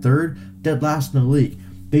 2nd or 3rd, dead last in the league.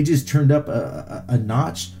 They just turned up a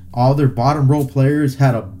notch. All their bottom role players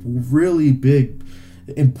had a really big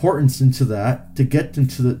importance into that to get them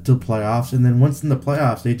to the playoffs. And then once in the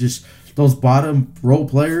playoffs, those bottom role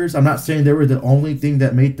players, I'm not saying they were the only thing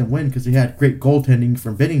that made them win because they had great goaltending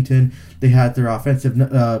from Binnington. They had their offensive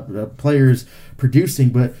players producing,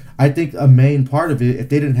 but I think a main part of it, if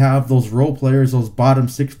they didn't have those role players, those bottom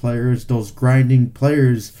six players, those grinding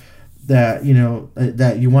players that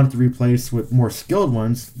that you wanted to replace with more skilled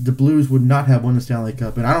ones, the Blues would not have won the Stanley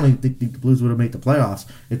Cup. And I don't even think the Blues would have made the playoffs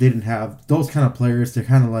if they didn't have those kind of players to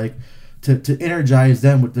kind of like to energize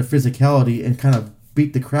them with their physicality and kind of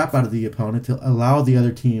beat the crap out of the opponent to allow the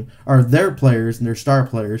other team or their players and their star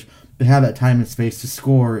players to have that time and space to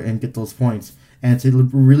score and get those points and to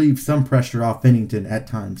relieve some pressure off Binnington at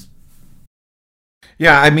times.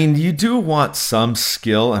 Yeah, I mean, you do want some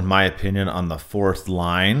skill, in my opinion, on the fourth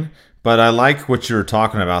line. But I like what you were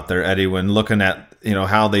talking about there, Eddie, when looking at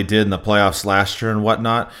how they did in the playoffs last year and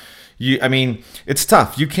whatnot. I mean, it's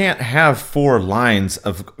tough. You can't have four lines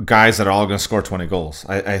of guys that are all going to score 20 goals.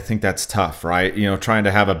 I think that's tough, right? Trying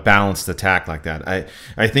to have a balanced attack like that.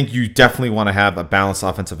 I think you definitely want to have a balanced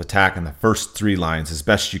offensive attack in the first three lines as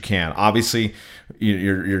best you can. Obviously,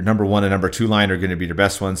 your number one and number two line are going to be your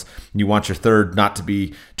best ones. You want your third not to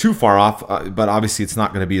be too far off, but obviously it's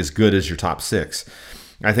not going to be as good as your top six.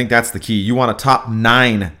 I think that's the key. You want a top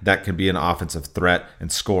nine that can be an offensive threat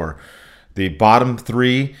and score. The bottom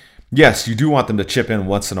three, yes, you do want them to chip in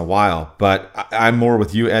once in a while, but I'm more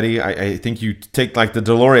with you, Eddie. I think you take like the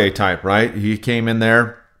Delorier type, right? He came in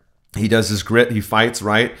there, he does his grit, he fights,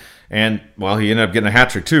 right? And, well, he ended up getting a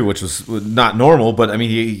hat trick too, which was not normal, but I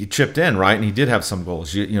mean, he chipped in, right? And he did have some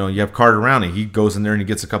goals. You have Carter Rowney. He goes in there and he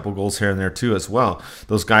gets a couple goals here and there too as well.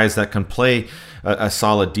 Those guys that can play a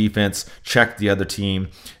solid defense, check the other team,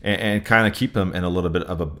 and kind of keep them in a little bit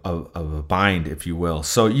of a bind, if you will.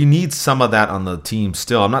 So you need some of that on the team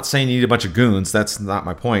still. I'm not saying you need a bunch of goons. That's not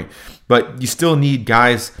my point. But you still need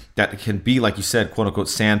guys that can be, like you said, quote-unquote,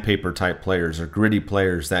 sandpaper type players or gritty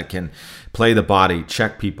players that can play the body,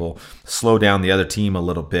 check people, slow down the other team a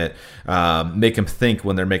little bit, make them think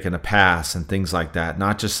when they're making a pass and things like that,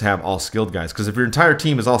 not just have all skilled guys. Because if your entire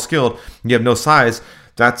team is all skilled and you have no size,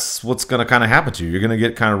 that's what's going to kind of happen to you. You're going to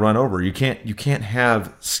get kind of run over. You can't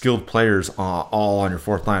have skilled players all on your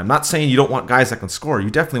fourth line. I'm not saying you don't want guys that can score. You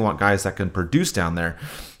definitely want guys that can produce down there.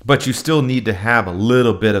 But you still need to have a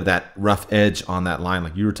little bit of that rough edge on that line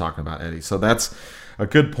like you were talking about, Eddie. So that's a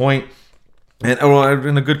good point. And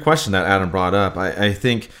a good question that Adam brought up. I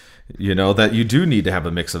think that you do need to have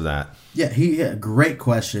a mix of that. Yeah, great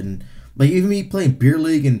question. Like even me playing beer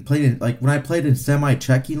league and playing like when I played in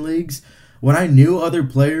semi-checking leagues, when I knew other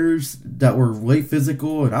players that were way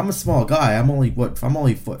physical, and I'm a small guy, I'm only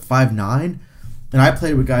 5'9", and I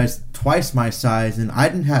played with guys twice my size, and I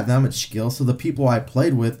didn't have that much skill. So the people I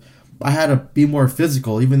played with, I had to be more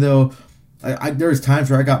physical, even though there was times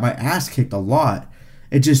where I got my ass kicked a lot.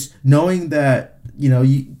 It just knowing that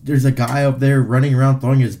there's a guy up there running around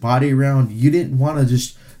throwing his body around. You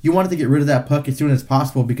wanted to get rid of that puck as soon as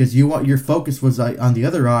possible because your focus was like on the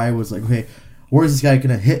other eye was like, okay, where's this guy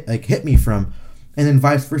gonna hit me from? And then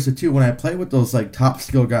vice versa too. When I played with those like top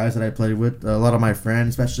skill guys that I played with, a lot of my friends,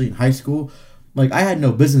 especially in high school, like I had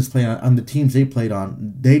no business playing on the teams they played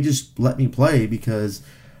on. They just let me play because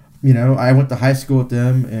I went to high school with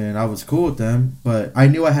them and I was cool with them, but I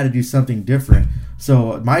knew I had to do something different.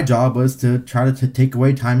 So my job was to try to take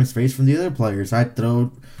away time and space from the other players. I'd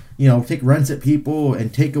throw, take runs at people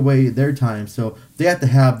and take away their time. So they have to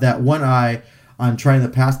have that one eye on trying to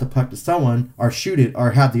pass the puck to someone or shoot it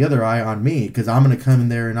or have the other eye on me because I'm going to come in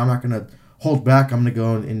there and I'm not going to hold back. I'm going to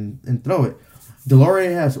go and throw it.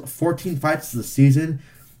 Deslauriers has 14 fights this season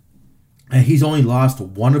and he's only lost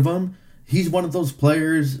one of them. He's one of those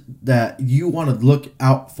players that you want to look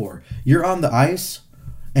out for. You're on the ice,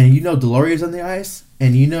 and Deslauriers on the ice,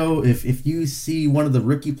 and if you see one of the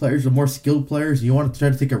rookie players or more skilled players, and you want to try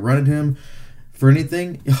to take a run at him for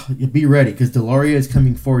anything, you be ready because Deslauriers is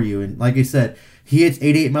coming for you. And like I said, he hits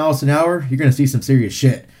 88 miles an hour. You're going to see some serious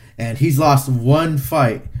shit. And he's lost one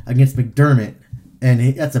fight against McDermott,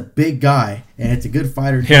 and that's a big guy, and it's a good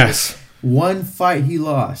fighter. Yes. One fight he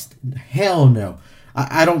lost. Hell no.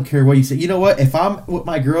 I don't care what you say. You know what? If I'm with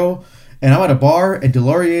my girl and I'm at a bar and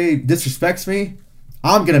Deslauriers disrespects me,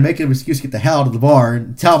 I'm going to make an excuse to get the hell out of the bar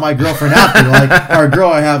and tell my girlfriend after, or a girl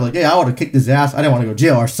I have, hey, I would have kicked his ass. I didn't want to go to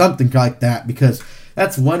jail or something like that because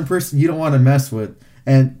that's one person you don't want to mess with.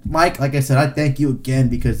 And Mike, like I said, I thank you again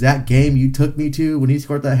because that game you took me to when he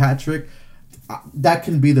scored that hat trick, that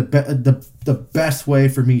can be the best way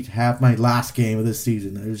for me to have my last game of this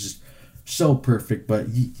season. It was just so perfect. But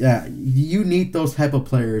yeah, you need those type of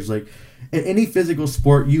players. Like in any physical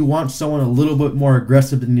sport, you want someone a little bit more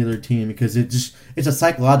aggressive than the other team because it's a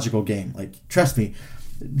psychological game. Like trust me,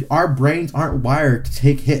 our brains aren't wired to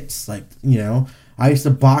take hits. I used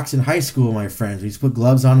to box in high school with my friends. We used to put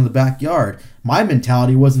gloves on in the backyard. My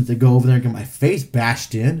mentality wasn't to go over there and get my face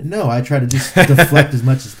bashed in. No, I tried to just deflect as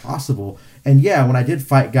much as possible. And yeah, when I did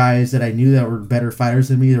fight guys that I knew that were better fighters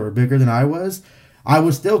than me, that were bigger than I was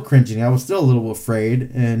still cringing. I was still a little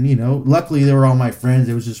afraid. And, luckily they were all my friends.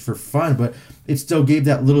 It was just for fun. But it still gave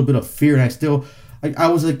that little bit of fear. And I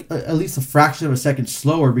was at least a fraction of a second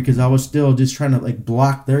slower because I was still just trying to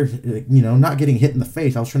block their, not getting hit in the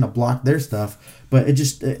face. I was trying to block their stuff. But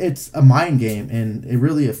it's a mind game and it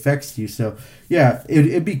really affects you. So yeah,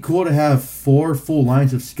 it'd be cool to have 4 full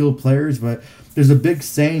lines of skilled players, but there's a big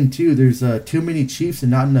saying too. There's too many Chiefs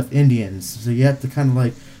and not enough Indians. So you have to kind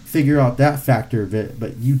of figure out that factor of it.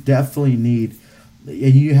 But you definitely need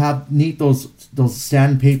those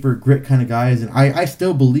sandpaper grit kind of guys. And I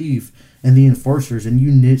still believe in the enforcers, and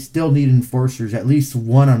you still need enforcers, at least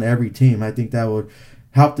one on every team. I think that would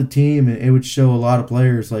help the team, and it would show a lot of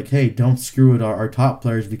players hey, don't screw with our top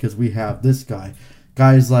players because we have this guy.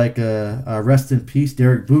 Guys like rest in peace,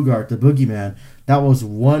 Derek Bugart, the boogeyman. That was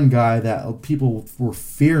one guy that people were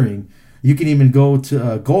fearing. You can even go to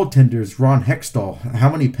goaltenders, Ron Hextall.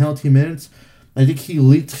 How many penalty minutes? I think he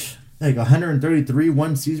leaked 133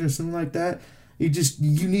 one season or something like that.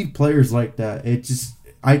 You need players like that.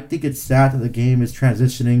 I think it's sad that the game is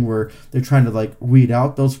transitioning where they're trying to weed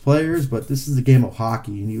out those players, but this is a game of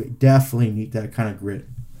hockey, and you definitely need that kind of grit.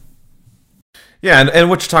 Yeah, and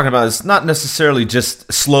what you're talking about is not necessarily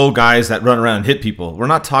just slow guys that run around and hit people. We're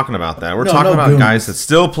not talking about that. We're talking about guys that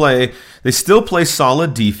still play. They still play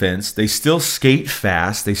solid defense. They still skate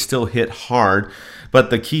fast. They still hit hard. But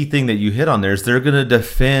the key thing that you hit on there is they're going to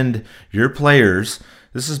defend your players.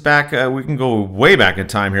 This is back, we can go way back in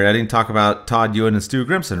time here. I didn't talk about Todd Ewan and Stu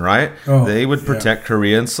Grimson, right? Oh, they would protect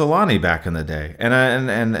Korea and Solani back in the day.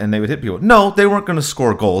 And they would hit people. No, they weren't going to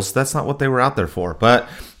score goals. That's not what they were out there for. But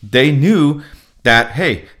they knew that,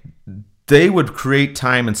 hey, they would create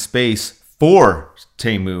time and space for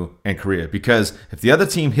Teemu and Korea. Because if the other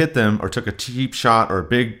team hit them or took a cheap shot or a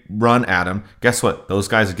big run at them, guess what? Those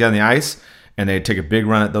guys would get on the ice and they'd take a big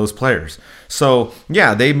run at those players. So,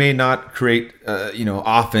 yeah, they may not create,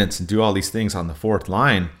 offense and do all these things on the fourth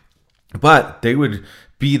line, but they would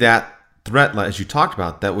be that threat, as you talked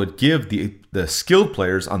about, that would give the the skilled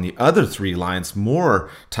players on the other three lines more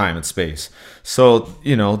time and space. So,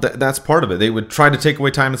 that's part of it. They would try to take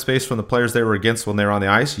away time and space from the players they were against when they were on the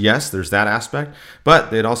ice. Yes, there's that aspect.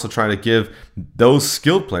 But they'd also try to give those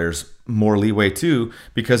skilled players more leeway too,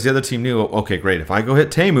 because the other team knew, okay, great, if I go hit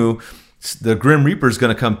Teemu, the Grim Reaper is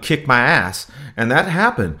going to come kick my ass. And that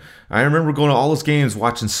happened. I remember going to all those games,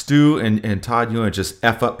 watching Stu and Todd Ewan just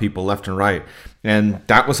F up people left and right. And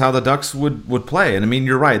that was how the Ducks would play. And I mean,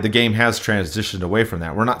 you're right. The game has transitioned away from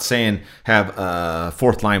that. We're not saying have a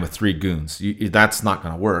fourth line with 3 goons. That's not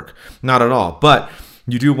going to work. Not at all. But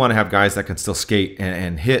you do want to have guys that can still skate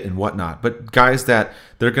and hit and whatnot. But guys that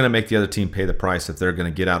they're going to make the other team pay the price if they're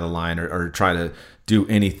going to get out of line or try to do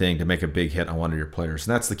anything to make a big hit on one of your players.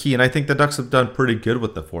 And that's the key. And I think the Ducks have done pretty good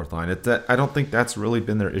with the fourth line. I don't think that's really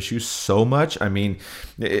been their issue so much. I mean,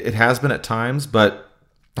 it has been at times, but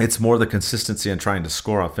it's more the consistency in trying to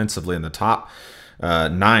score offensively in the top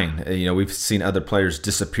 9. We've seen other players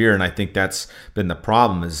disappear, and I think that's been the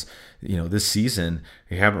problem is, this season,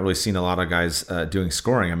 you haven't really seen a lot of guys doing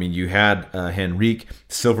scoring. I mean, you had Henrique,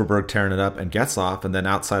 Silverberg tearing it up, and Getzlaf, and then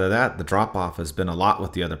outside of that, the drop-off has been a lot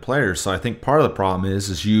with the other players. So I think part of the problem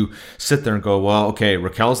is you sit there and go, well, okay,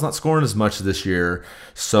 Raquel's not scoring as much this year,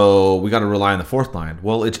 so we got to rely on the fourth line.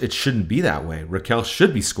 Well, it shouldn't be that way. Raquel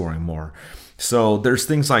should be scoring more. So there's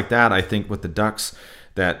things like that, I think, with the Ducks.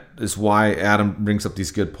 That is why Adam brings up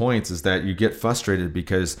these good points, is that you get frustrated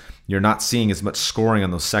because you're not seeing as much scoring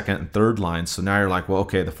on those second and third lines. So now you're like, well,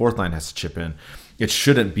 okay, the fourth line has to chip in. It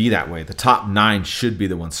shouldn't be that way. The top 9 should be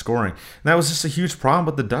the ones scoring. And that was just a huge problem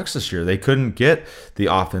with the Ducks this year. They couldn't get the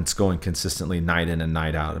offense going consistently night in and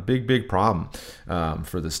night out. A big, big problem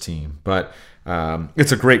for this team. But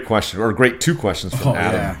it's a great question, or a great 2 questions from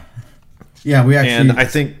Adam. Yeah, we actually... And I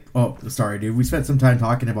think... Oh, sorry, dude. We spent some time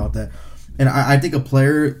talking about that. And I think a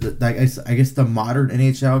player, that I guess the modern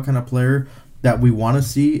NHL kind of player that we want to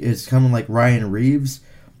see is coming like Ryan Reeves.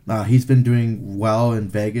 He's been doing well in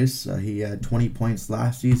Vegas. He had 20 points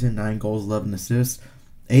last season, 9 goals, 11 assists,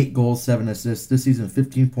 8 goals, 7 assists. This season,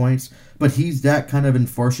 15 points. But he's that kind of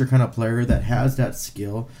enforcer kind of player that has that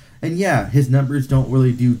skill. And yeah, his numbers don't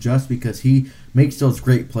really do just because he makes those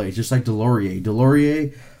great plays, just like Delorier.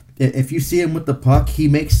 Delorier, if you see him with the puck, he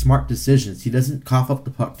makes smart decisions. He doesn't cough up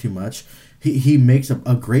the puck too much. He makes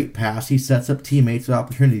a great pass. He sets up teammates with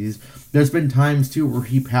opportunities. There's been times, too, where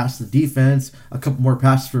he passed the defense, a couple more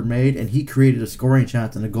passes were made, and he created a scoring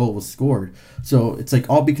chance and a goal was scored. So it's like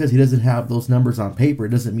all because he doesn't have those numbers on paper, it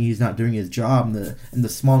doesn't mean he's not doing his job. And the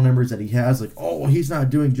small numbers that he has, like, oh, he's not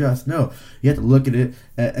doing just. No, you have to look at it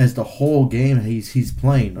as the whole game he's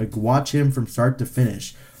playing. Like, watch him from start to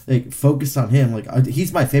finish. Like, focus on him. Like,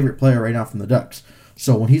 he's my favorite player right now from the Ducks.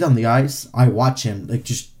 So when he's on the ice, I watch him.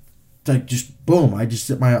 Just boom. I just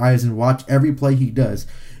sit my eyes and watch every play he does.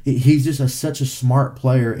 He's just such a smart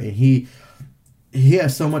player, and he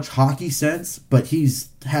has so much hockey sense, but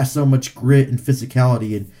has so much grit and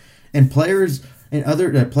physicality, and players and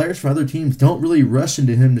other players from other teams don't really rush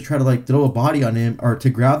into him to try to like throw a body on him or to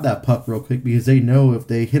grab that puck real quick because they know if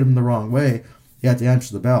they hit him the wrong way, you have to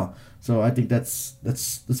answer the bell. So I think that's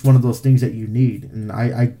one of those things that you need, and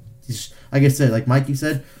I just, like I said, like Mikey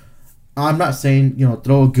said. I'm not saying,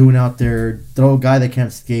 throw a goon out there, throw a guy that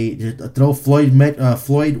can't skate, throw Floyd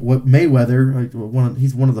Mayweather.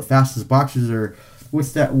 He's one of the fastest boxers, or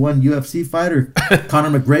what's that one UFC fighter,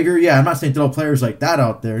 Conor McGregor? Yeah, I'm not saying throw players like that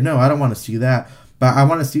out there. No, I don't want to see that. But I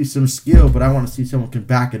want to see some skill, but I want to see someone who can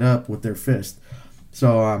back it up with their fist.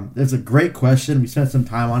 So it's a great question. We spent some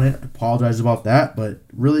time on it. I apologize about that, but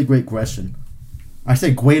really great question. I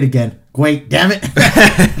say Gwait again. Gwait, damn it.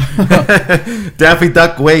 Daffy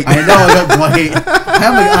Duck Gwait. I know, I got Gwait.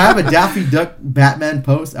 I have a Daffy Duck Batman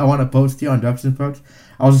post I want to post to you on Ducks and Pucks.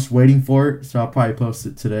 I was just waiting for it, so I'll probably post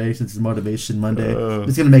it today since it's Motivation Monday.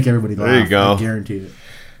 It's going to make everybody laugh. There you go. I guarantee it.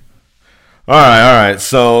 All right.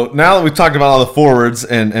 So now that we've talked about all the forwards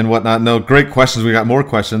and whatnot, no, great questions. We got more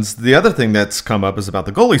questions. The other thing that's come up is about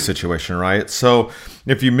the goalie situation, right? So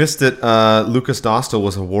if you missed it, Lucas Dostal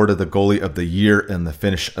was awarded the goalie of the year in the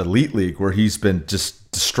Finnish Elite League, where he's been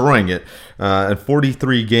just destroying it. At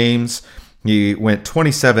 43 games, he went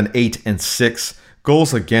 27, 8, and 6.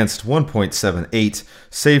 Goals against 1.78.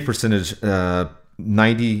 Save percentage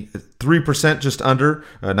 93%, just under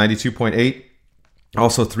 92.8.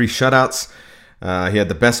 Also 3 shutouts. He had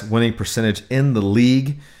the best winning percentage in the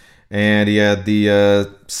league, and he had the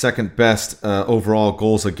second best overall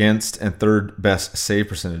goals against and third best save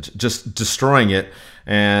percentage. Just destroying it.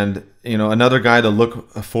 And another guy to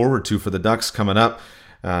look forward to for the Ducks coming up,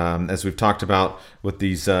 as we've talked about with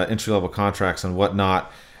these entry level contracts and whatnot.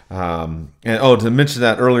 To mention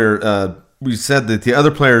that earlier, we said that the other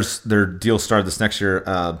players, their deal started this next year.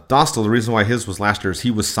 Dostal, the reason why his was last year is he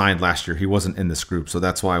was signed last year. He wasn't in this group. So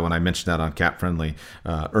that's why when I mentioned that on Cap Friendly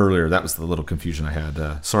earlier, that was the little confusion I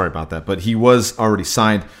had. Sorry about that. But he was already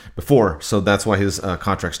signed before. So that's why his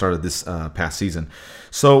contract started this past season.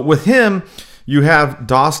 So with him, you have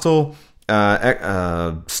Dostal,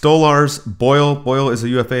 Stolars, Boyle. Boyle is a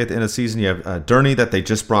UFA at the end of the season. You have Durney that they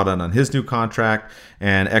just brought on his new contract,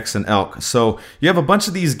 and X and Elk. So you have a bunch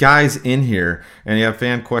of these guys in here, and you have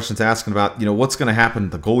fan questions asking about, what's going to happen,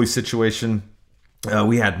 the goalie situation.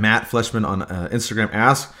 We had Matt Fleshman on Instagram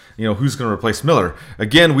ask, who's going to replace Miller.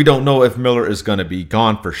 Again, we don't know if Miller is going to be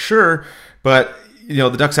gone for sure, but the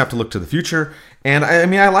Ducks have to look to the future. And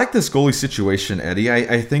I like this goalie situation, Eddie.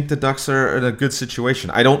 I think the Ducks are in a good situation.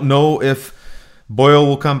 I don't know if Boyle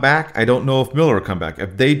will come back. I don't know if Miller will come back.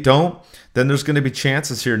 If they don't, then there's going to be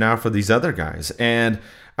chances here now for these other guys. And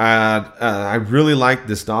I really like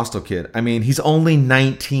this Dostal kid. He's only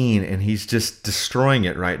 19 and he's just destroying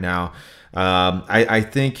it right now. I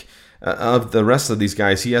think of the rest of these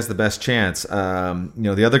guys, he has the best chance.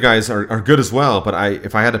 The other guys are good as well, but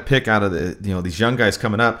if I had to pick out of these young guys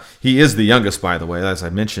coming up, he is the youngest, by the way, as I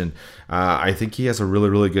mentioned. I think he has a really,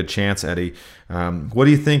 really good chance, Eddie. What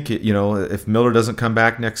do you think? If Miller doesn't come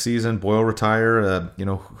back next season, Boyle retire,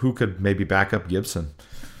 who could maybe back up Gibson?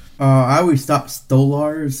 I always thought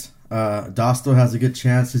Stolars. Dostal has a good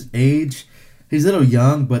chance. His age, he's a little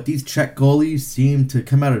young, but these Czech goalies seem to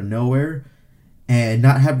come out of nowhere and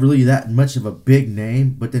not have really that much of a big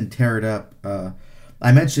name, but then tear it up.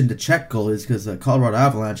 I mentioned the Czech goalies because the Colorado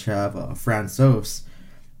Avalanche have Francouz,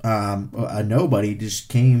 a nobody, just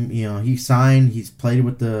came. He signed. He's played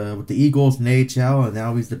with the Eagles in AHL, and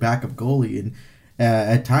now he's the backup goalie. And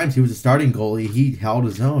at times he was a starting goalie. He held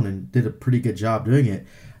his own and did a pretty good job doing it.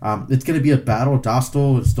 It's going to be a battle.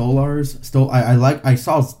 Dostal and Stolars. I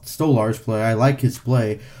saw Stolars play. I like his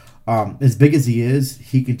play. As big as he is,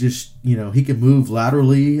 he can just, he can move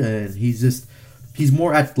laterally, and he's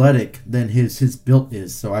more athletic than his build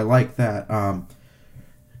is. So I like that.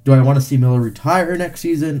 Do I want to see Miller retire next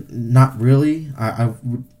season? Not really. I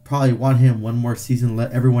would probably want him one more season,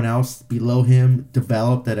 let everyone else below him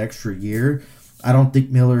develop that extra year. I don't think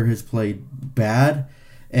Miller has played bad,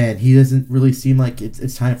 and he doesn't really seem like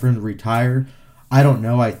it's time for him to retire. I don't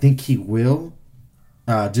know. I think he will.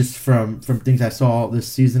 Just from things I saw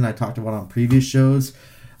this season, I talked about on previous shows.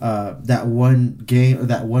 That one game,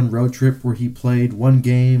 that one road trip where he played one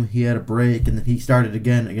game, he had a break, and then he started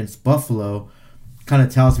again against Buffalo, kind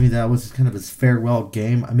of tells me that was kind of his farewell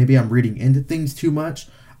game. Maybe I'm reading into things too much.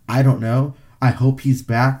 I don't know. I hope he's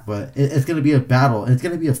back, but it's going to be a battle, and it's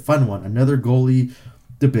going to be a fun one. Another goalie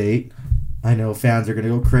debate. I know fans are going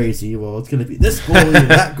to go crazy. Well, it's going to be this goalie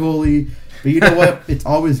and that goalie. But you know what? It's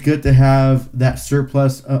always good to have that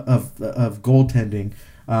surplus of goaltending,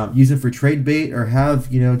 use it for trade bait or have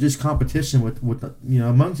just competition with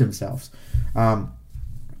amongst themselves.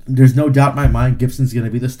 There's no doubt in my mind Gibson's going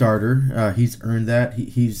to be the starter. He's earned that.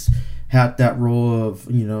 He's had that role of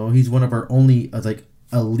he's one of our only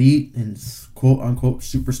elite and quote unquote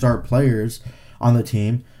superstar players on the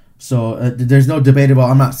team. So there's no debate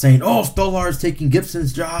about. I'm not saying Stolar's taking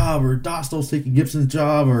Gibson's job or Dostal's taking Gibson's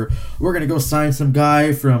job or we're gonna go sign some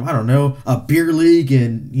guy from a beer league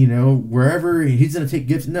and wherever he's gonna take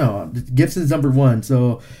Gibson. No, Gibson's number one.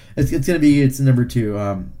 So it's number two.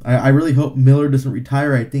 I really hope Miller doesn't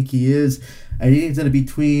retire. I think he is. I think it's gonna be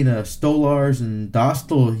between Stolars and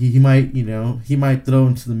Dostal. He might throw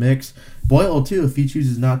into the mix. Boyle too if he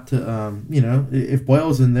chooses not to. If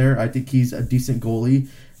Boyle's in there, I think he's a decent goalie.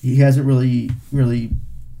 He hasn't really,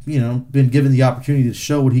 been given the opportunity to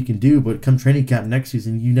show what he can do. But come training camp next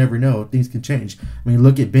season, you never know. Things can change.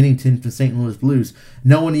 Look at Binnington for St. Louis Blues.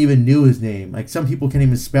 No one even knew his name. Some people can't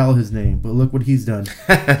even spell his name. But look what he's done.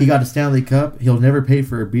 He got a Stanley Cup. He'll never pay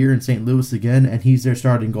for a beer in St. Louis again, and he's their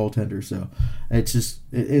starting goaltender. So it's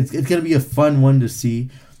going to be a fun one to see.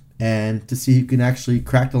 And to see who can actually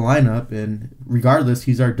crack the lineup. And regardless,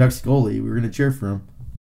 he's our Ducks goalie. We're going to cheer for him.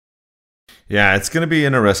 Yeah, it's going to be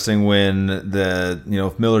interesting when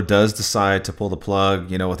if Miller does decide to pull the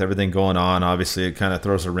plug, with everything going on. Obviously, it kind of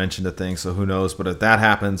throws a wrench into things, so who knows? But if that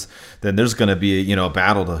happens, then there's going to be a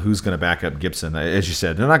battle to who's going to back up Gibson. As you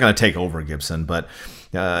said, they're not going to take over Gibson, but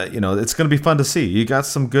it's going to be fun to see. You got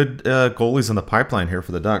some good goalies in the pipeline here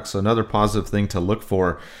for the Ducks. So another positive thing to look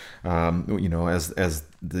for. As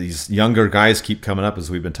these younger guys keep coming up,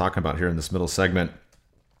 as we've been talking about here in this middle segment.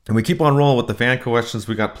 And we keep on rolling with the fan questions.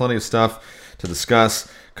 We got plenty of stuff to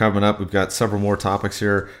discuss coming up. We've got several more topics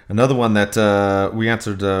here. Another one that we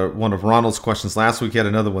answered one of Ronald's questions last week. He had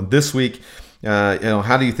another one this week.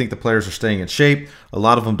 How do you think the players are staying in shape? A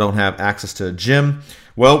lot of them don't have access to a gym.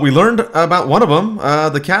 Well, we learned about one of them.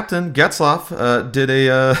 The captain, Getzlaf, did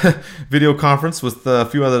a video conference with a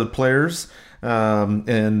few other players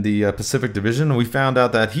in the Pacific Division. We found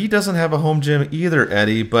out that he doesn't have a home gym either,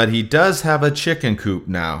 Eddie, but he does have a chicken coop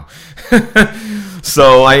now.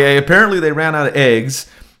 So apparently they ran out of eggs.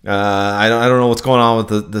 I don't know what's going on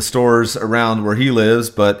with the stores around where he lives,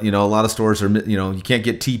 but a lot of stores are, you can't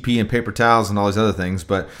get TP and paper towels and all these other things,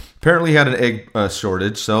 but apparently he had an egg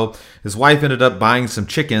shortage. So his wife ended up buying some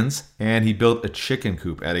chickens and he built a chicken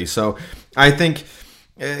coop, Eddie. So I think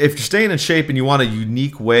if you're staying in shape and you want a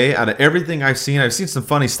unique way, out of everything I've seen some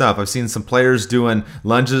funny stuff. I've seen some players doing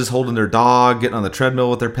lunges, holding their dog, getting on the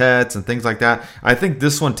treadmill with their pets and things like that. I think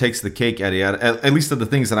this one takes the cake, Eddie, at least of the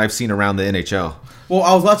things that I've seen around the NHL. Well,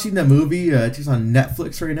 I was watching that movie. It's on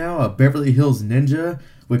Netflix right now, Beverly Hills Ninja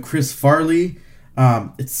with Chris Farley.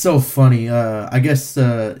 It's so funny. I guess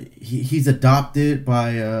he's adopted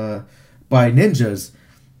by ninjas.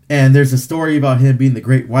 And there's a story about him being the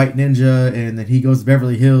great white ninja, and then he goes to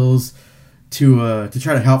Beverly Hills to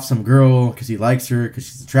try to help some girl because he likes her because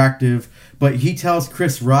she's attractive. But he tells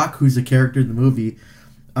Chris Rock, who's a character in the movie,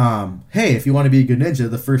 hey, if you want to be a good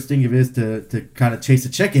ninja, the first thing is to kind of chase a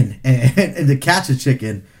chicken and to catch a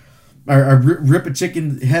chicken or rip a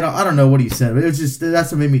chicken head off. I don't know what he said, but it was just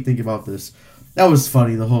that's what made me think about this. That was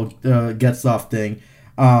funny, the whole Getzlaf thing.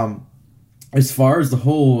 As far as the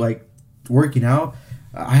whole working out.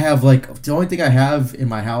 I have the only thing I have in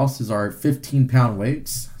my house is our 15-pound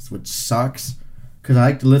weights, which sucks because I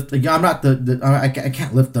like to lift. I'm not I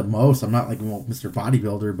can't lift the most. I'm not Mr.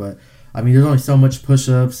 Bodybuilder, but I mean, there's only so much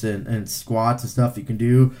push-ups and squats and stuff you can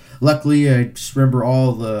do. Luckily, I just remember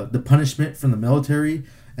all the punishment from the military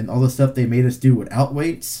and all the stuff they made us do without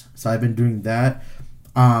weights. So I've been doing that.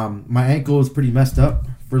 My ankle was pretty messed up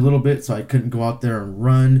for a little bit, so I couldn't go out there and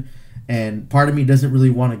run. And part of me doesn't really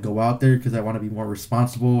want to go out there because I want to be more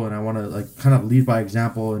responsible and I want to kind of lead by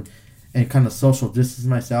example and kind of social distance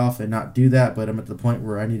myself and not do that. But I'm at the point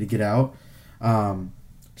where I need to get out.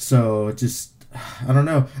 So just, I don't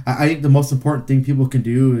know. I think the most important thing people can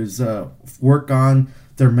do is work on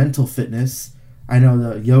their mental fitness. I know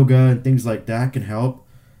the yoga and things like that can help,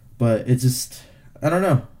 but it's just, I don't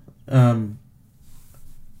know.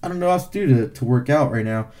 I don't know what else to do to work out right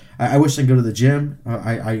now. I wish I could go to the gym.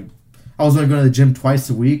 I was only going to the gym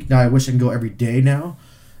twice a week. Now I wish I can go every day now.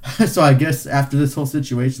 So I guess after this whole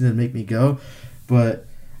situation, it'd make me go. But,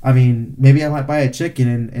 I mean, maybe I might buy a chicken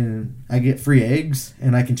and I get free eggs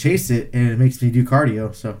and I can chase it and it makes me do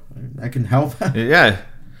cardio. So I can help.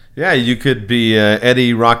 Yeah, you could be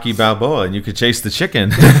Eddie Rocky Balboa and you could chase the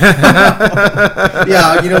chicken.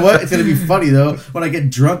 Yeah, you know what? It's going to be funny, though. When I get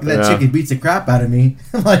drunk, that chicken beats the crap out of me.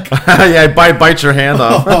 I'm like, yeah, bite your hand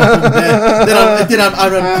off.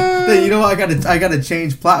 Then you know what? I gotta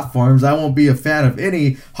change platforms. I won't be a fan of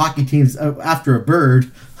any hockey teams after a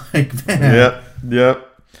bird. Like, man. Yep.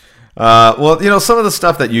 Well, some of the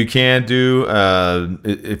stuff that you can do,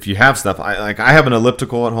 if you have stuff, I have an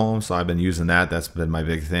elliptical at home, so I've been using that. That's been my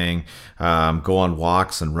big thing. Go on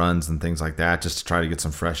walks and runs and things like that, just to try to get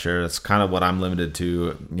some fresh air. That's kind of what I'm limited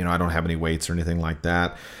to. I don't have any weights or anything like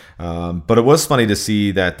that. But it was funny to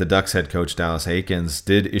see that the Ducks head coach, Dallas Eakins,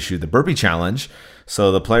 did issue the burpee challenge.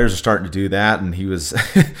 So the players are starting to do that, and he was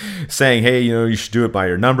saying, hey, you should do it by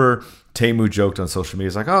your number. Teemu joked on social media.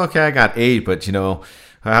 He's like, oh, okay, I got 8, but,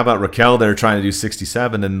 how about Raquel there trying to do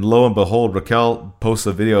 67? And lo and behold, Raquel posts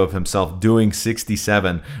a video of himself doing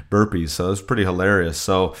 67 burpees. So it's pretty hilarious.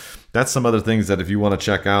 So that's some other things that if you want to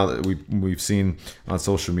check out that we've seen on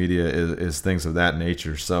social media is things of that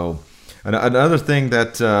nature. So another thing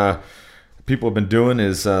that people have been doing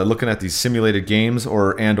is looking at these simulated games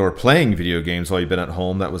or playing video games while you've been at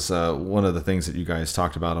home. That was one of the things that you guys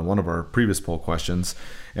talked about on one of our previous poll questions.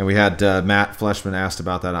 And we had Matt Fleshman asked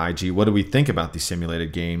about that on IG. What do we think about these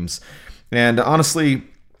simulated games? And honestly,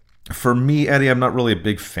 for me, Eddie, I'm not really a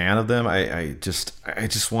big fan of them. I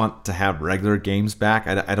just want to have regular games back.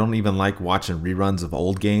 I don't even like watching reruns of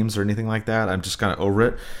old games or anything like that. I'm just kind of over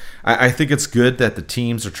it. I think it's good that the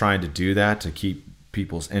teams are trying to do that to keep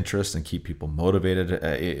people's interest and keep people motivated,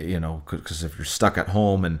 because if you're stuck at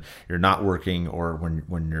home and you're not working, or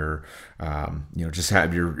when you're just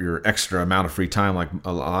have your extra amount of free time like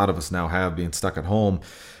a lot of us now have being stuck at home,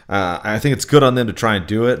 I think it's good on them to try and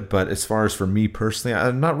do it. But as far as for me personally,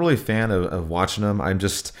 I'm not really a fan of watching them. I'd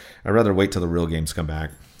rather wait till the real games come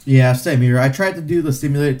back. Yeah, same here. I tried to do the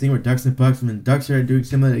simulated thing with Ducks and Pucks, and Ducks started doing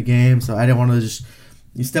simulated games, so I didn't want to just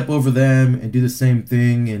step over them and do the same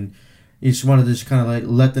thing, and you just wanted to just kind of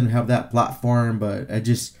let them have that platform. But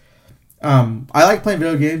I like playing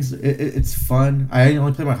video games. It's fun. I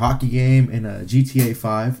only play my hockey game in GTA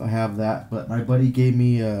 5. I have that, but my buddy gave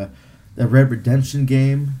me a Red Redemption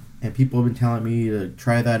game, and people have been telling me to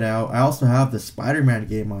try that out. I also have the Spider-Man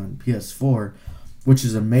game on PS4, which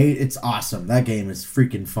is amazing. It's awesome. That game is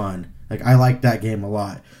freaking fun. Like, I like that game a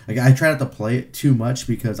lot. Like, I try not to play it too much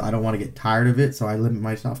because I don't want to get tired of it, so I limit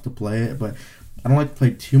myself to play it, but I don't like to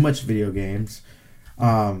play too much video games.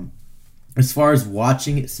 As far as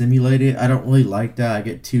watching it simulated, I don't really like that. I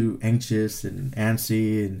get too anxious and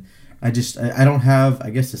antsy, and I don't have, I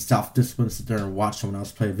guess, the self-discipline to sit there and watch someone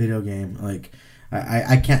else play a video game. Like,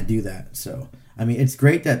 I can't do that. So, I mean, it's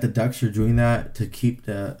great that the Ducks are doing that to keep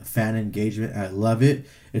the fan engagement. I love it.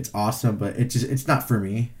 It's awesome, but it's not for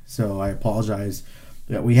me. So I apologize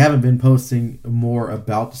that we haven't been posting more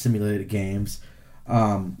about the simulated games.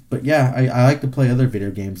 But yeah, I like to play other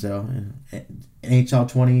video games though.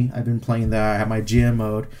 NHL 20, I've been playing that. I have my GM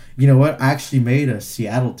mode. You know what? I actually made a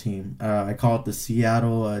Seattle team. I call it the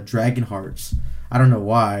Seattle Dragonhearts. I don't know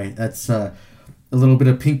why. That's a little bit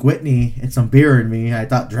of Pink Whitney and some beer in me. I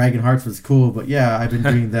thought Dragonhearts was cool, but yeah, I've been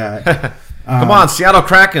doing that. Come on, Seattle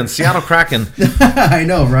Kraken. I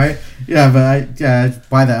know, right? Yeah, but I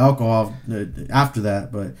buy the alcohol after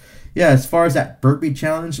that. But yeah, as far as that burpee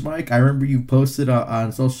challenge, Mike, I remember you posted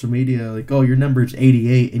on social media like, "Oh, your number is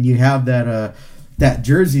 88," and you have that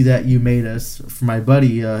jersey that you made us for my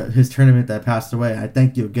buddy, his tournament that passed away. I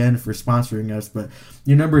thank you again for sponsoring us, but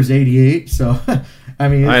your number is 88, so I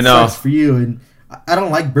mean, it sucks for you. And I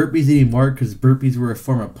don't like burpees anymore because burpees were a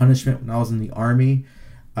form of punishment when I was in the Army.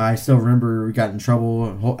 I still remember we got in trouble,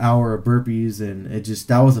 a whole hour of burpees, and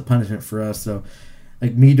that was a punishment for us. So,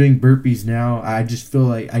 like me doing burpees now, I just feel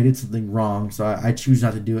like I did something wrong, so I choose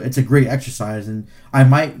not to do it. It's a great exercise, and I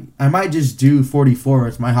might just do 44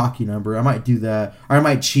 as my hockey number. I might do that, or I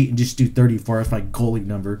might cheat and just do 34 as my goalie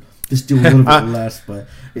number. Just do a little bit less, but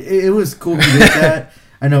it was cool to get that.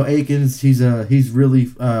 I know Akins. He's really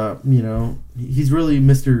he's really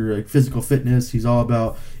Mr. Like, physical fitness. He's all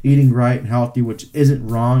about eating right and healthy, which isn't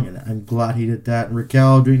wrong, and I'm glad he did that. And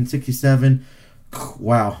Raquel doing 67.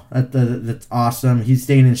 Wow, that's awesome. He's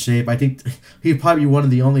staying in shape. I think he'd probably be one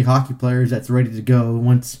of the only hockey players that's ready to go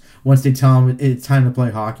once they tell him it's time to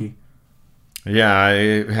play hockey.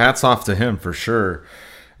 Yeah, hats off to him for sure.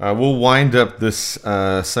 We'll wind up this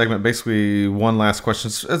segment. Basically, one last question.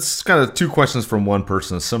 It's kind of two questions from one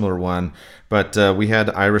person, a similar one. But we had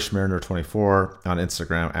Irish Mariner 24 on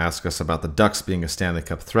Instagram ask us about the Ducks being a Stanley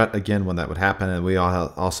Cup threat again, when that would happen. And we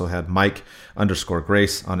also had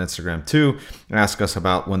Mike_Grace on Instagram too ask us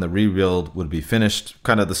about when the rebuild would be finished.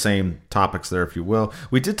 Kind of the same topics there, if you will.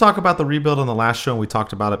 We did talk about the rebuild on the last show, and we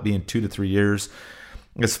talked about it being 2 to 3 years.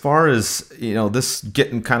 As far as, this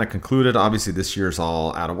getting kind of concluded, obviously this year's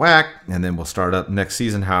all out of whack, and then we'll start up next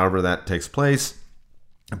season, however that takes place.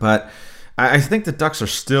 But I think the Ducks are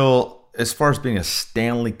still, as far as being a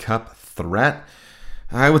Stanley Cup threat,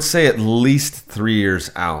 I would say at least 3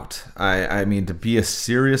 years out. I mean, to be a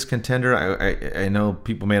serious contender, I know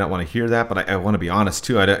people may not want to hear that, but I want to be honest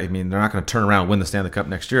too. I mean, they're not going to turn around and win the Stanley Cup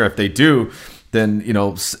next year. If they do, then,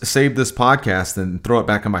 save this podcast and throw it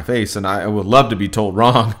back in my face. And I would love to be told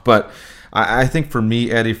wrong. But I think for me,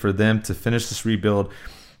 Eddie, for them to finish this rebuild,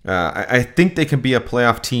 I think they can be a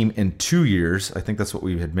playoff team in 2 years. I think that's what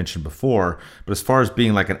we had mentioned before. But as far as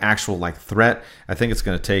being like an actual threat, I think it's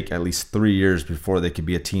going to take at least 3 years before they could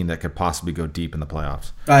be a team that could possibly go deep in the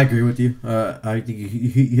playoffs. I agree with you. I think you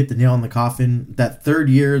hit the nail on the coffin. That third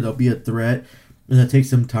year, they'll be a threat. And it takes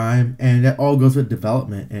some time, and that all goes with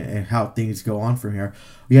development and how things go on from here.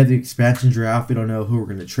 We had the expansion draft. We don't know who we're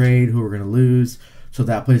going to trade, who we're going to lose, so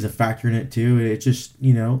that plays a factor in it too. It just,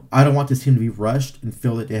 I don't want this team to be rushed and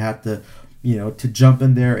feel that they have to, to jump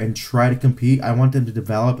in there and try to compete. I want them to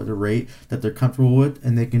develop at a rate that they're comfortable with,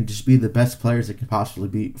 and they can just be the best players they can possibly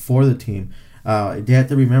be for the team. They have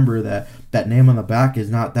to remember that name on the back is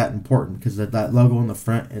not that important, because that logo on the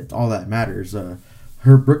front, it's all that matters.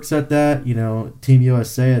 Herb Brooks said that, Team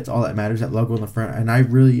USA, it's all that matters, that logo on the front. And I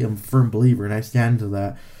really am a firm believer, and I stand to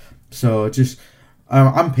that. So it's just,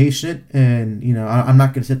 I'm patient, and, I'm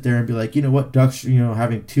not going to sit there and be like, what, Ducks,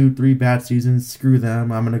 having 2-3 bad seasons, screw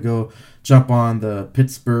them. I'm going to go jump on the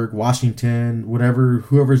Pittsburgh, Washington,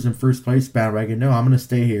 whoever's in first place bandwagon. No, I'm going to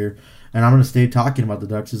stay here, and I'm going to stay talking about the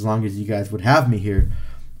Ducks as long as you guys would have me here.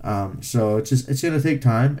 So it's going to take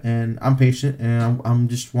time, and I'm patient, and I'm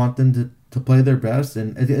just want them to play their best,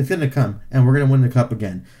 and it's going to come, and we're going to win the Cup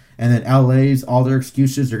again. And then LA's, all their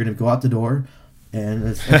excuses are going to go out the door, and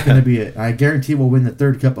that's going to be it. I guarantee we'll win the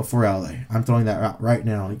third Cup before LA. I'm throwing that out right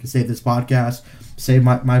now. You can save this podcast, save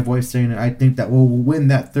my voice saying it. I think that we'll win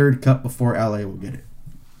that third Cup before LA will get it.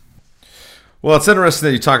 Well, it's interesting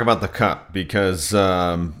that you talk about the Cup because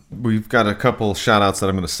we've got a couple shout-outs that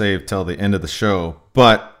I'm going to save till the end of the show.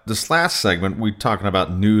 But this last segment, we're talking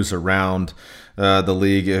about news around the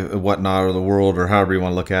league, whatnot, or the world, or however you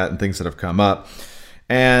want to look at it, and things that have come up.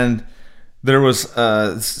 And there was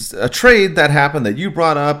a trade that happened that you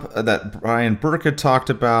brought up that Brian Burke had talked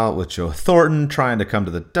about with Joe Thornton trying to come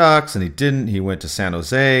to the Ducks, and he didn't. He went to San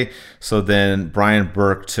Jose. So then Brian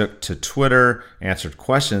Burke took to Twitter, answered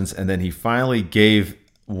questions, and then he finally gave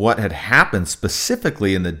what had happened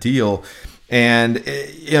specifically in the deal. And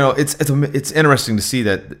it's interesting to see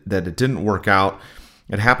that it didn't work out.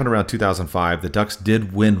 It happened around 2005. The Ducks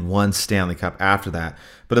did win one Stanley Cup after that.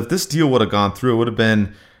 But if this deal would have gone through, it would have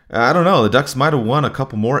been, I don't know, the Ducks might have won a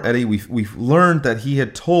couple more. Eddie, we've learned that he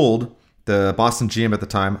had told the Boston GM at the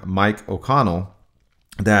time, Mike O'Connell,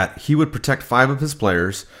 that he would protect 5 of his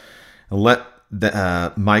players and let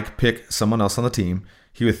Mike pick someone else on the team.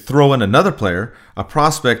 He would throw in another player, a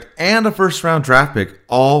prospect, and a first-round draft pick,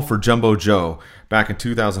 all for Jumbo Joe back in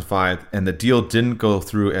 2005, and the deal didn't go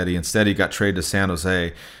through, Eddie. Instead, he got traded to San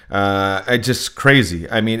Jose. Just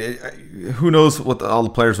crazy. I mean, who knows what all the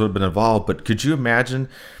players would have been involved, but could you imagine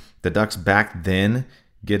the Ducks back then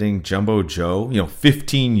getting Jumbo Joe,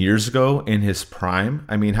 15 years ago in his prime?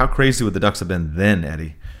 I mean, how crazy would the Ducks have been then,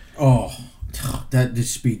 Eddie? Oh, that'd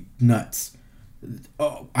just be nuts.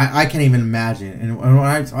 Oh, I can't even imagine. And when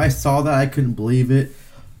I saw that, I couldn't believe it.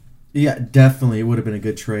 Yeah, definitely, it would have been a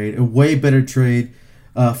good trade. A way better trade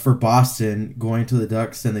for Boston going to the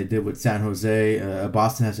Ducks than they did with San Jose.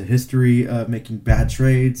 Boston has a history of making bad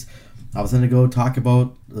trades. I was going to go talk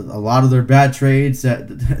about a lot of their bad trades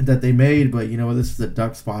that they made, but this is a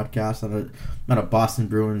Ducks podcast, not a Boston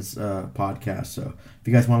Bruins podcast. So if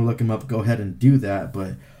you guys want to look them up, go ahead and do that.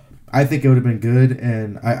 But I think it would have been good,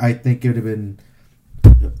 and I think it would have been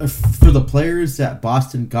for the players that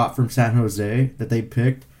Boston got from San Jose that they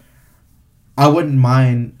picked. I wouldn't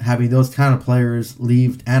mind having those kind of players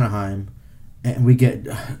leave Anaheim, and we get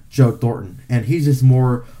Joe Thornton, and he's just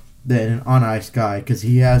more than an on ice guy because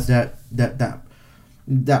he has that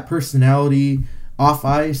personality off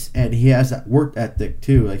ice, and he has that work ethic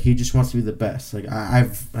too. Like, he just wants to be the best.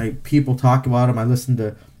 Like, people talk about him. I listened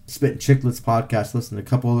to Spit and Chicklets podcast, listened to a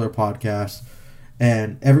couple other podcasts,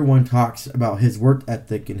 and everyone talks about his work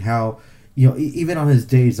ethic and how even on his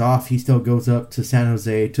days off, he still goes up to San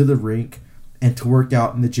Jose to the rink and to work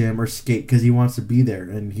out in the gym or skate because he wants to be there,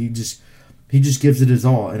 and he just gives it his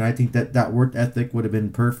all. And I think that work ethic would have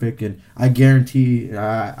been perfect, and I guarantee,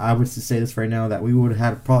 I would say this right now, that we would have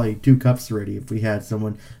had probably 2 cups already if we had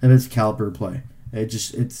someone of his caliber play.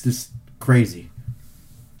 It's just crazy.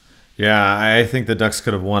 Yeah, I think the Ducks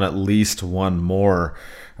could have won at least one more.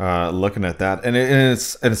 Looking at that, and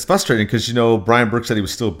it's frustrating because Brian Burke said he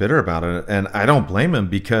was still bitter about it, and I don't blame him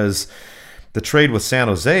because the trade with San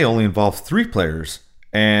Jose only involved 3 players,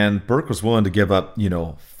 and Burke was willing to give up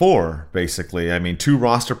 4 basically. I mean, 2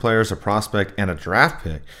 roster players, a prospect, and a draft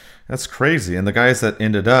pick. That's crazy. And the guys that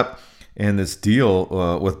ended up in this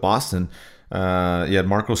deal with Boston, you had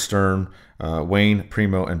Marco Sturm, Wayne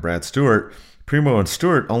Primo, and Brad Stewart. Primo and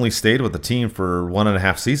Stewart only stayed with the team for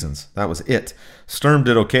 1.5 seasons. That was it. Sturm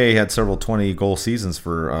did okay. He had several 20-goal seasons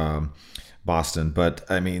for Boston, but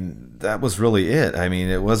I mean, that was really it. I mean,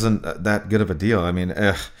 it wasn't that good of a deal. I mean,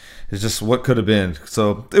 it's just what could have been.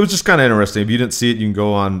 So it was just kind of interesting. If you didn't see it, you can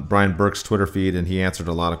go on Brian Burke's Twitter feed, and he answered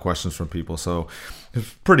a lot of questions from people. So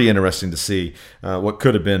it's pretty interesting to see what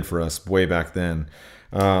could have been for us way back then.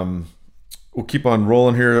 We'll keep on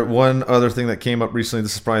rolling here. One other thing that came up recently,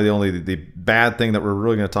 this is probably the bad thing that we're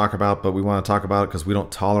really going to talk about, but we want to talk about it because we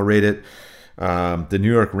don't tolerate it. The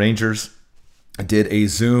New York Rangers did a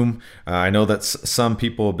Zoom. I know that some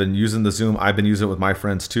people have been using the Zoom. I've been using it with my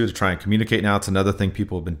friends too to try and communicate now. It's another thing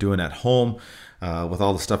people have been doing at home with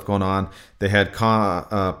all the stuff going on. They had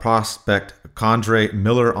prospect K'Andre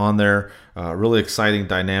Miller on there. Really exciting,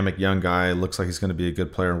 dynamic young guy. Looks like he's going to be a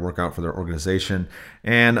good player and work out for their organization.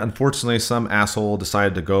 And unfortunately, some asshole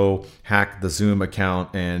decided to go hack the Zoom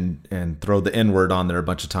account and throw the N-word on there a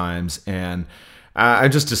bunch of times. And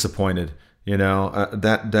I'm just disappointed.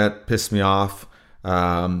 That pissed me off.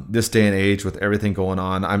 This day and age with everything going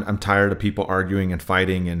on, I'm tired of people arguing and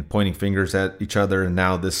fighting and pointing fingers at each other. And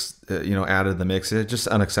now this, added to the mix. It's just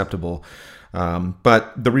unacceptable.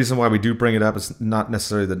 But the reason why we do bring it up is not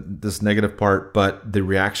necessarily this negative part, but the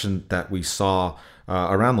reaction that we saw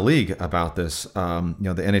around the league about this. The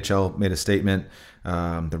NHL made a statement.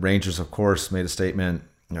 The Rangers, of course, made a statement.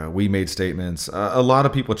 We made statements. A lot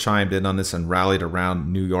of people chimed in on this and rallied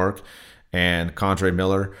around New York. and K'Andre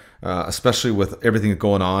Miller, especially with everything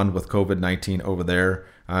going on with COVID-19 over there.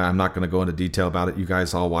 I'm not going to go into detail about it. You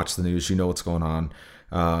guys all watch the news. You know what's going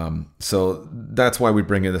on. So that's why we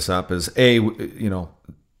bring this up is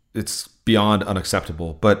it's beyond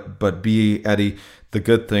unacceptable. But B, Eddie, the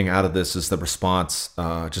good thing out of this is the response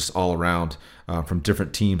just all around from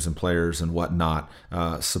different teams and players and whatnot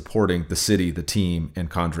supporting the city, the team, and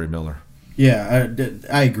K'Andre Miller. Yeah,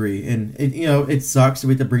 I agree, and it sucks.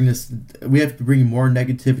 We have to bring more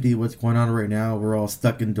negativity to what's going on right now. We're all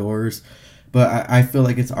stuck indoors, but I feel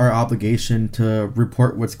like it's our obligation to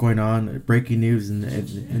report what's going on, breaking news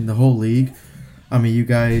in the whole league. I mean, you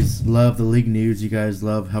guys love the league news. You guys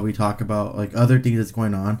love how we talk about like other things that's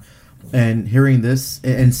going on, and hearing this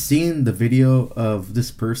and seeing the video of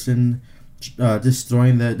this person just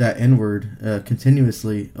throwing that N-word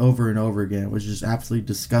continuously over and over again was just absolutely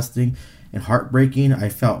disgusting and heartbreaking. I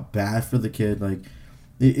felt bad for the kid. Like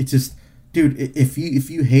it just, dude, if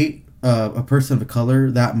you hate a person of color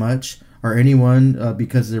that much or anyone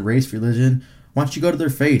because of their race, religion, why don't you go to their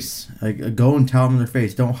face? Like go and tell them in their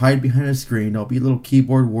face. Don't hide behind a screen. Don't be a little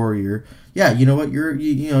keyboard warrior. Yeah, you know what?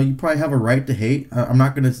 You probably have a right to hate. I'm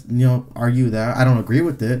not gonna argue that. I don't agree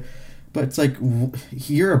with it. But it's like,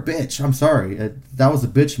 you're a bitch. I'm sorry. That was a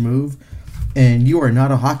bitch move. And you are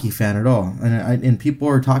not a hockey fan at all. And people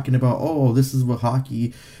are talking about, oh, this is what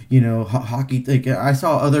hockey, hockey. Like, I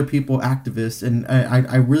saw other people, activists, and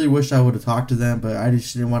I really wish I would have talked to them, but I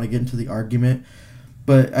just didn't want to get into the argument.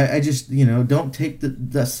 But I just, don't take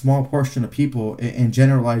that small portion of people and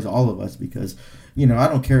generalize all of us because, I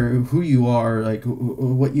don't care who you are, like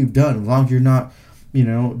what you've done, as long as you're not,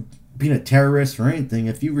 being a terrorist or anything.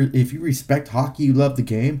 If you respect hockey, you love the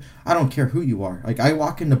game, I don't care who you are. Like, I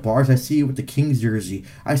walk into bars, I see you with the Kings jersey,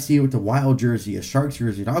 I see you with the Wild jersey, a Sharks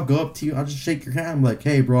jersey, and I'll go up to you, I'll just shake your hand. I'm like,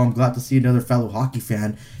 hey bro, I'm glad to see another fellow hockey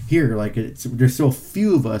fan here. Like, there's so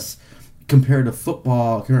few of us compared to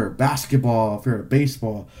football, compared to basketball, compared to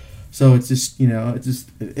baseball. So it's just,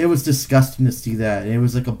 it was disgusting to see that. And it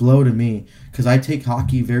was like a blow to me because I take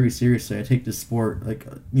hockey very seriously. I take the sport, like,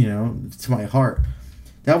 to my heart.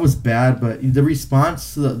 That was bad, but the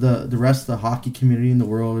response to the rest of the hockey community in the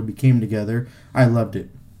world, we came together. I loved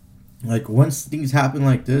it. Like, once things happen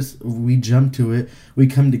like this, we jump to it. We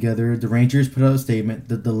come together. The Rangers put out a statement.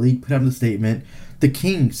 The league put out a statement. The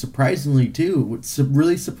Kings, surprisingly, too. It's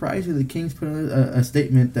really surprising. The Kings put out a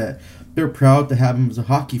statement that they're proud to have them as a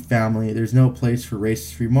hockey family. There's no place for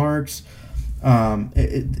racist remarks.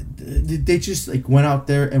 They just, like, went out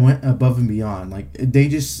there and went above and beyond. Like, they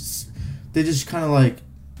just kind of, like,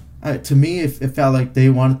 to me, it felt like they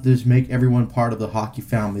wanted to just make everyone part of the hockey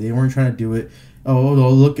family. They weren't trying to do it, oh,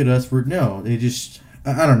 look at us. They just,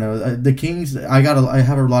 I don't know. The Kings, I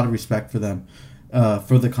have a lot of respect for them,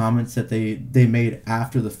 for the comments that they made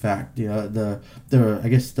after the fact.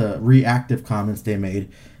 The reactive comments they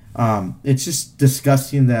made. It's just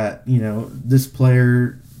disgusting that, this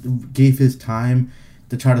player gave his time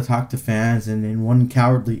to try to talk to fans, and then one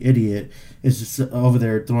cowardly idiot is just over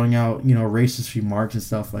there throwing out, racist remarks and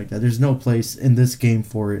stuff like that. There's no place in this game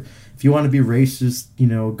for it. If you want to be racist,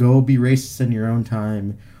 go be racist in your own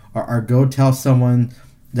time, or go tell someone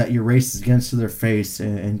that you're racist against to their face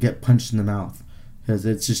and get punched in the mouth, because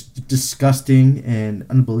it's just disgusting and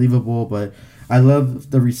unbelievable. But I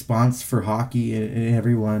love the response for hockey and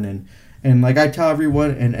everyone, and like I tell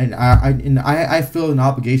everyone, and I feel an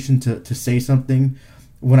obligation to say something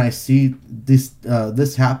when I see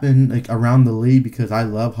this happen, like, around the league, because I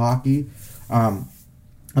love hockey. I'm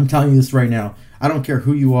telling you this right now. I don't care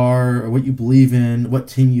who you are or what you believe in, what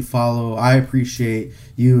team you follow. I appreciate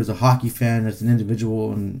you as a hockey fan, as an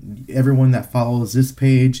individual, and everyone that follows this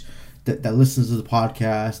page, that listens to the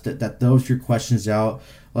podcast, that throws your questions out.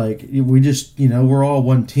 Like, we just, we're all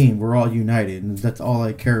one team. We're all united, and that's all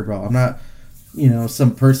I care about. I'm not,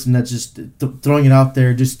 some person that's just throwing it out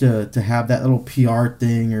there just to have that little PR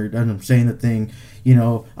thing, or I'm saying the thing,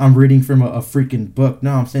 I'm reading from a freaking book.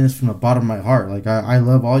 No, I'm saying this from the bottom of my heart. Like, I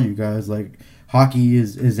love all you guys. Like, hockey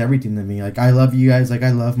is everything to me. Like, I love you guys. Like,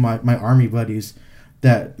 I love my Army buddies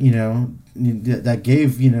that, that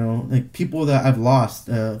gave, like, people that I've lost,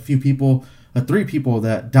 a few people, 3 people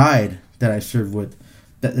that died that I served with,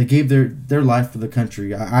 that they gave their life for the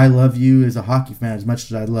country. I love you as a hockey fan as much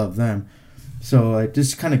as I love them. So it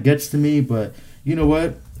just kind of gets to me, but you know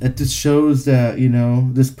what? It just shows that,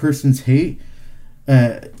 this person's hate,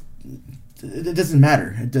 it doesn't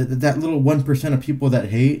matter. That little 1% of people that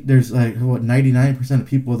hate, there's 99% of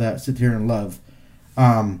people that sit here and love.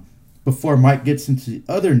 Before Mike gets into the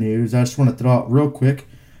other news, I just want to throw out real quick,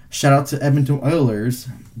 shout out to Edmonton Oilers.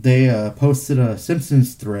 They posted a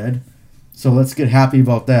Simpsons thread, so let's get happy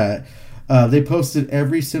about that. They posted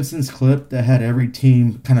every Simpsons clip that had every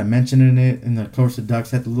team kind of mentioning it, and of course the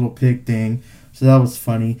Ducks had the little pig thing, so that was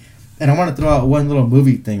funny. And I want to throw out one little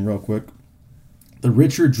movie thing real quick. The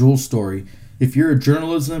Richard Jewell story. If you're a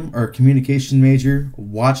journalism or a communication major,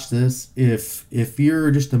 watch this. If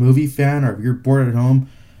you're just a movie fan or if you're bored at home,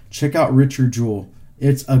 check out Richard Jewell.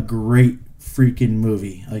 It's a great freaking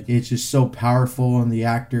movie. Like, it's just so powerful, and the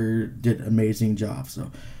actor did an amazing job.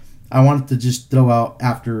 So I wanted to just throw out,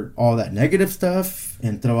 after all that negative stuff,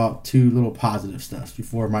 and throw out two little positive stuff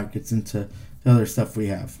before Mike gets into the other stuff we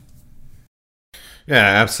have. Yeah,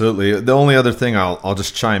 absolutely. The only other thing I'll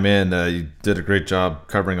just chime in, you did a great job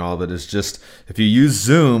covering all of it, is just if you use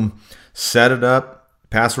Zoom, set it up,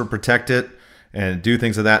 password protect it, and do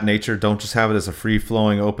things of that nature. Don't just have it as a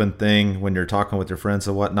free-flowing open thing when you're talking with your friends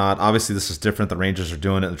and whatnot. Obviously, this is different. The Rangers are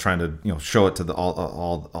doing it. They're trying to show it to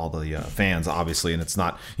all the fans, obviously, and it's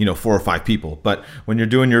not 4 or 5 people. But when you're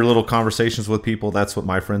doing your little conversations with people, that's what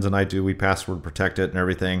my friends and I do. We password protect it and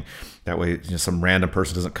everything. That way, some random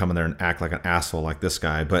person doesn't come in there and act like an asshole like this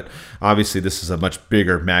guy. But obviously, this is a much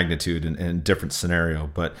bigger magnitude and different scenario.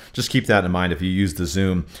 But just keep that in mind if you use the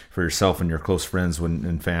Zoom for yourself and your close friends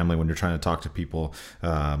and family when you're trying to talk to people,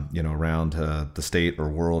 around the state or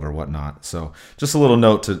world or whatnot. So just a little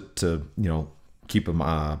note to keep them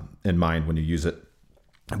in mind when you use it.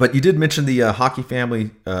 But you did mention the hockey family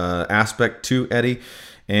aspect too, Eddie,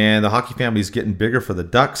 and the hockey family is getting bigger for the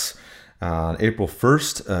Ducks. On April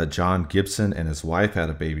 1st, John Gibson and his wife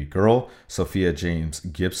had a baby girl, Sophia James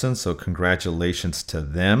Gibson. So congratulations to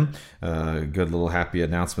them. Good little happy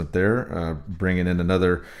announcement there, bringing in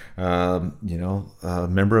another,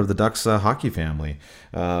 member of the Ducks hockey family.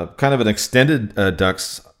 Kind of an extended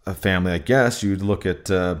Ducks family, I guess. You'd look at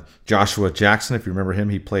Joshua Jackson, if you remember him.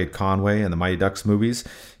 He played Conway in the Mighty Ducks movies.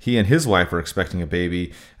 He and his wife are expecting a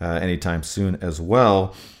baby anytime soon as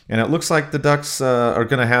well. And it looks like the Ducks are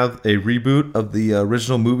going to have a reboot of the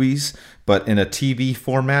original movies, but in a TV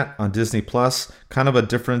format on Disney Plus. Kind of a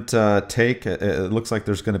different take. It looks like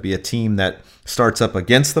there's going to be a team that starts up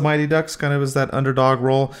against the Mighty Ducks, kind of as that underdog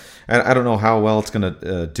role. I don't know how well it's going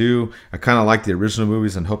to do. I kind of like the original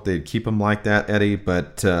movies and hope they'd keep them like that, Eddie.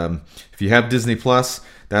 But if you have Disney Plus,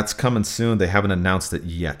 that's coming soon. They haven't announced it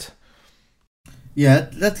yet. Yeah,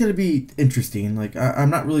 that's going to be interesting. Like, I'm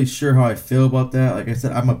not really sure how I feel about that. Like I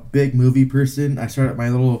said, I'm a big movie person. I started my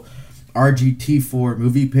little RGT4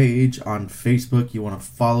 movie page on Facebook. You want to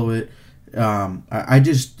follow it. I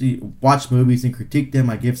just watch movies and critique them.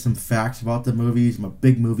 I give some facts about the movies. I'm a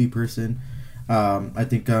big movie person. I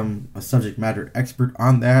think I'm a subject matter expert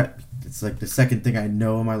on that. It's like the second thing I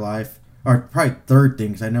know in my life. Or probably third thing,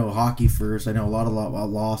 because I know hockey first. I know a lot about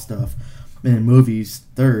law stuff. And then movies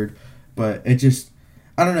third. But it just,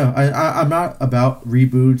 I don't know. I'm not about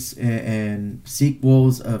reboots and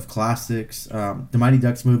sequels of classics. The Mighty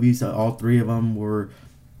Ducks movies, all 3 of them were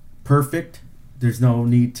perfect. There's no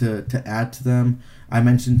need to add to them. I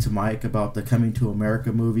mentioned to Mike about the Coming to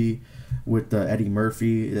America movie with Eddie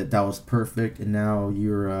Murphy. That was perfect. And now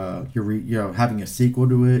you're having a sequel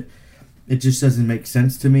to it. It just doesn't make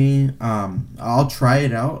sense to me. I'll try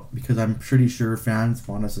it out because I'm pretty sure fans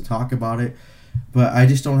want us to talk about it. But I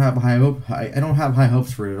just don't have high hope. I don't have high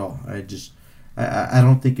hopes for it at all. I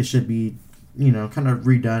don't think it should be, kind of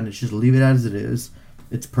redone. It should leave it as it is.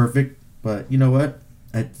 It's perfect. But you know what?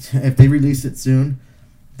 If they release it soon,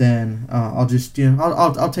 then I'll just,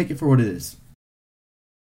 I'll take it for what it is.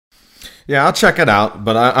 Yeah, I'll check it out,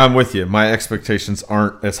 but I'm with you. My expectations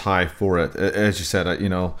aren't as high for it. As you said,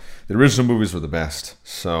 the original movies were the best.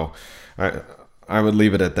 So I would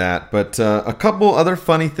leave it at that. But a couple other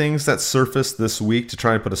funny things that surfaced this week to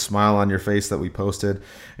try to put a smile on your face that we posted.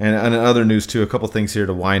 And other news, too. A couple things here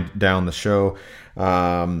to wind down the show.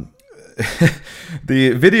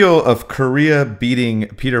 The video of Korea beating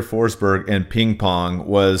Peter Forsberg in ping pong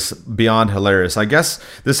was beyond hilarious. I guess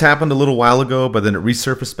this happened a little while ago, but then it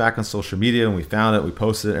resurfaced back on social media, and we found it. We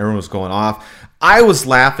posted it. Everyone was going off. I was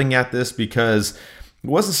laughing at this because it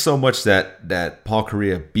wasn't so much that Paul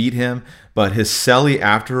Korea beat him, but his celly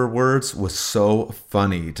afterwards was so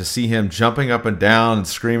funny to see him jumping up and down and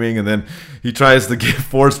screaming, and then he tries to give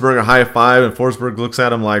Forsberg a high five, and Forsberg looks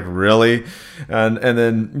at him like, really? And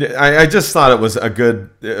then I just thought it was a good,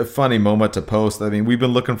 funny moment to post. I mean, we've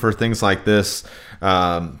been looking for things like this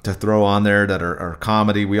to throw on there that are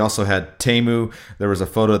comedy. We also had Temu. There was a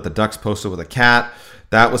photo that the Ducks posted with a cat.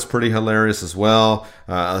 That was pretty hilarious as well.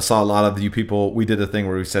 I saw a lot of you people. We did a thing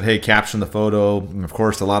where we said, hey, caption the photo. And of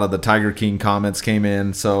course, a lot of the Tiger King comments came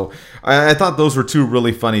in. So I thought those were 2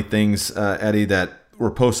 really funny things, Eddie, that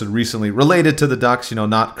were posted recently related to the Ducks,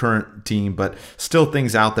 not current team, but still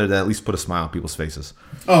things out there that at least put a smile on people's faces.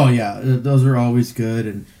 Oh, yeah. Those are always good.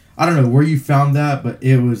 And I don't know where you found that, but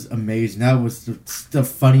it was amazing. That was the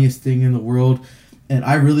funniest thing in the world. And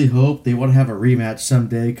I really hope they want to have a rematch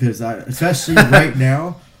someday, because especially right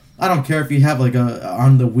now, I don't care if you have like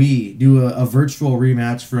on the Wii, do a virtual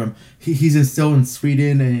rematch from he's still in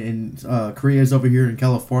Sweden and Korea's over here in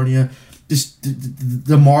California. Just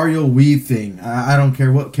the Mario Wii thing. I don't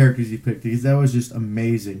care what characters he picked, because that was just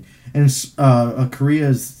amazing. And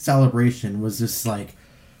Korea's celebration was just like,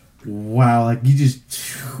 wow, like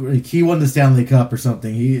he won the Stanley Cup or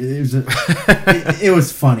something. It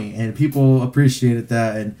was funny, and people appreciated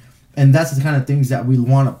that, and that's the kind of things that we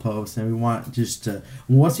want to post, and we want just to,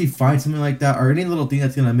 once we find something like that or any little thing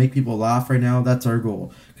that's gonna make people laugh right now, that's our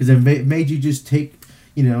goal, because it made you just take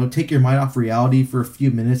your mind off reality for a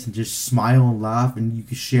few minutes and just smile and laugh, and you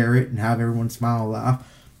can share it and have everyone smile and laugh.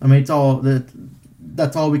 I mean,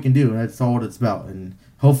 that's all we can do, and that's all what it's about, and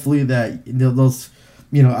hopefully that those.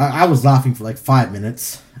 I was laughing for like 5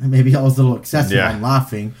 minutes. Maybe I was a little excessive on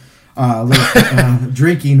laughing.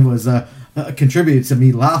 Drinking was contributed to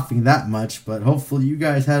me laughing that much. But hopefully you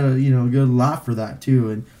guys had a good laugh for that too,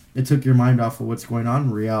 and it took your mind off of what's going on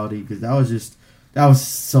in reality, because that was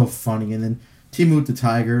so funny. And then Timur the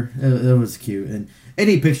Tiger, it was cute. And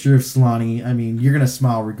any picture of Slonny, I mean, you're gonna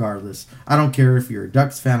smile regardless. I don't care if you're a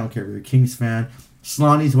Ducks fan. I don't care if you're a Kings fan.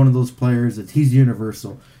 Slonny's one of those players that he's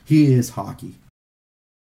universal. He is hockey.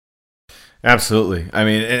 Absolutely. I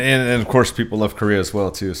mean, and of course, people love Korea as well,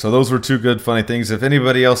 too. So those were two good, funny things. If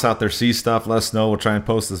anybody else out there sees stuff, let us know. We'll try and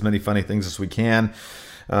post as many funny things as we can.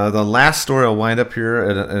 The last story I'll wind up here,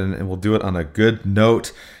 and we'll do it on a good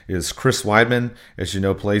note, is Chris Weidman, as you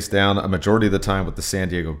know, plays down a majority of the time with the San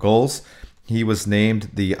Diego Gulls. He was named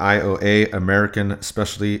the IOA American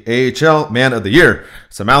Specialty AHL Man of the Year.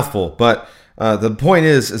 It's a mouthful, but the point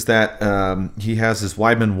is that he has his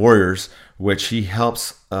Weidman Warriors, which he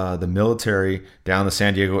helps the military down the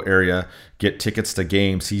San Diego area get tickets to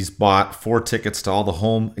games. He's bought 4 tickets to all the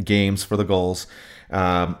home games for the Gulls,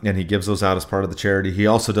 and he gives those out as part of the charity. He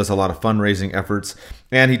also does a lot of fundraising efforts,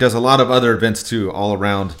 and he does a lot of other events too, all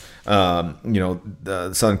around the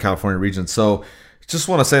Southern California region. So just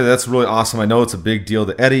want to say that's really awesome. I know it's a big deal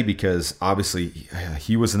to Eddie, because obviously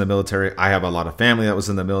he was in the military. I have a lot of family that was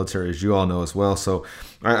in the military, as you all know as well. So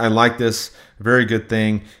I like this. Very good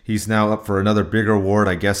thing. He's now up for another bigger award.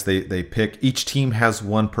 I guess they pick, each team has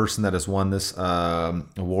one person that has won this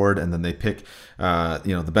award, and then they pick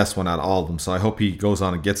the best one out of all of them. So I hope he goes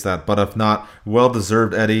on and gets that. But if not, well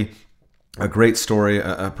deserved, Eddie. A great story,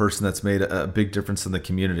 a person that's made a big difference in the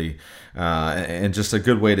community, and just a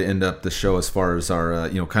good way to end up the show as far as our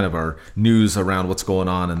kind of our news around what's going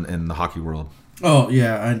on in the hockey world. Oh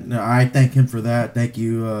yeah, I thank him for that. Thank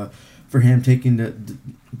you for him taking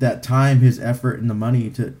that time, his effort, and the money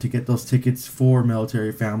to get those tickets for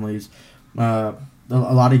military families. A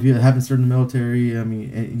lot of you that haven't served in the military, I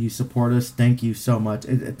mean, and you support us. Thank you so much.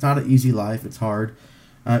 It's not an easy life. It's hard.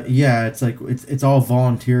 It's like it's all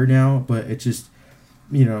volunteer now, but it's just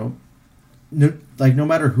no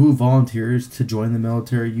matter who volunteers to join the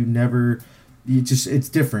military, it's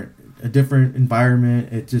different, a different environment.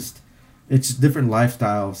 It's a different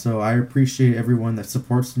lifestyle. So I appreciate everyone that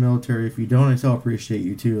supports the military. If you don't, I still appreciate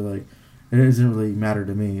you too. Like, it doesn't really matter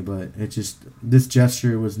to me, but it's just, this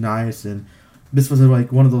gesture was nice, and this was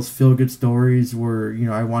like one of those feel good stories where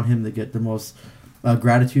I want him to get the most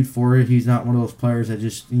gratitude for it. He's not one of those players that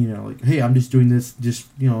just hey, I'm just doing this, just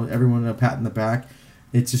everyone a pat in the back.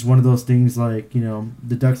 It's just one of those things like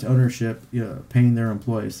the Ducks ownership paying their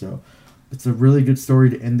employees. So it's a really good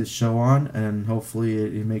story to end the show on, and hopefully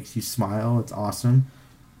it makes you smile. It's awesome.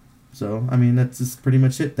 So I mean, that's just pretty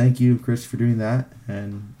much it. Thank you, Chris, for doing that,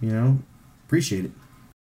 and appreciate it.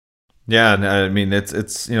 Yeah, I mean,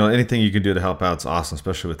 it's anything you can do to help out is awesome,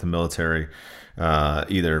 especially with the military.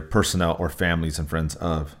 Either personnel or families and friends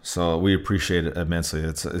of. So we appreciate it immensely.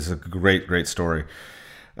 It's a great story.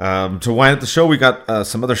 To wind up the show, we got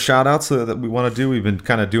some other shout outs that we want to do. We've been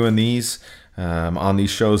kind of doing these on these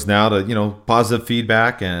shows now to positive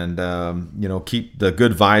feedback and keep the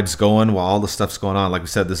good vibes going while all the stuff's going on. Like we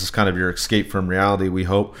said, this is kind of your escape from reality, we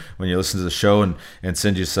hope, when you listen to the show, and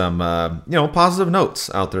send you some positive notes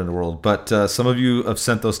out there in the world. But some of you have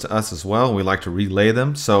sent those to us as well, and we like to relay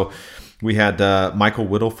them. So we had Michael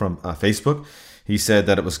Whittle from Facebook. He said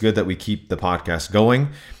that it was good that we keep the podcast going,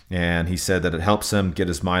 and he said that it helps him get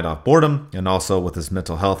his mind off boredom and also with his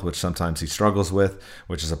mental health, which sometimes he struggles with,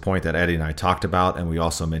 which is a point that Eddie and I talked about. And we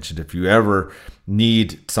also mentioned if you ever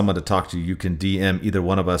need someone to talk to, you can DM either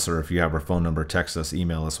one of us, or if you have our phone number, text us,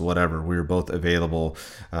 email us, whatever. We're both available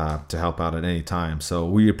to help out at any time. So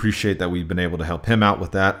we appreciate that we've been able to help him out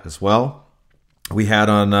with that as well. We had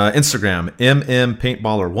on Instagram,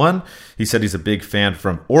 Paintballer1. He said he's a big fan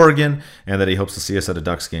from Oregon and that he hopes to see us at a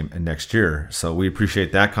Ducks game next year. So we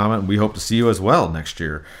appreciate that comment. We hope to see you as well next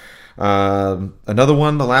year. Another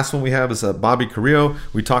one, the last one we have is Bobby Carrillo.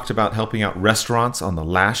 We talked about helping out restaurants on the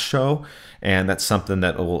last show, and that's something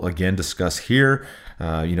that we'll again discuss here.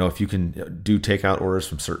 If you can do takeout orders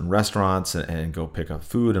from certain restaurants and go pick up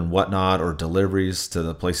food and whatnot, or deliveries to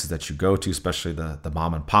the places that you go to, especially the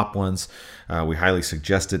mom and pop ones, we highly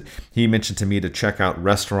suggest it. He mentioned to me to check out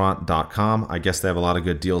restaurant.com. I guess they have a lot of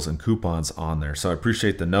good deals and coupons on there. So I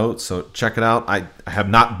appreciate the note. So check it out. I have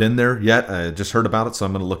not been there yet. I just heard about it, so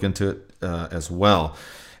I'm going to look into it as well.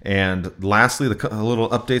 And lastly, a little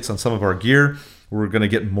updates on some of our gear. We're going to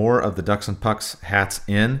get more of the Ducks and Pucks hats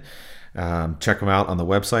in. Check them out on the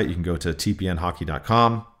website. You can go to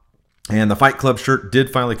tpnhockey.com. And the Fight Club shirt did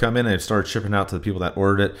finally come in, and I've started shipping out to the people that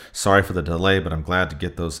ordered it. Sorry for the delay, but I'm glad to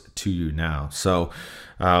get those to you now. So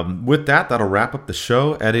with that, that'll wrap up the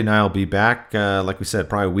show. Eddie and I will be back, like we said,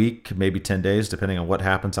 probably a week, maybe 10 days, depending on what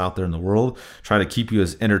happens out there in the world. Try to keep you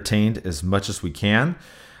as entertained as much as we can.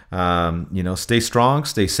 Stay strong,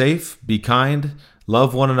 stay safe, be kind,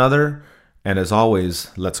 love one another, and as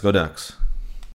always, let's go Ducks.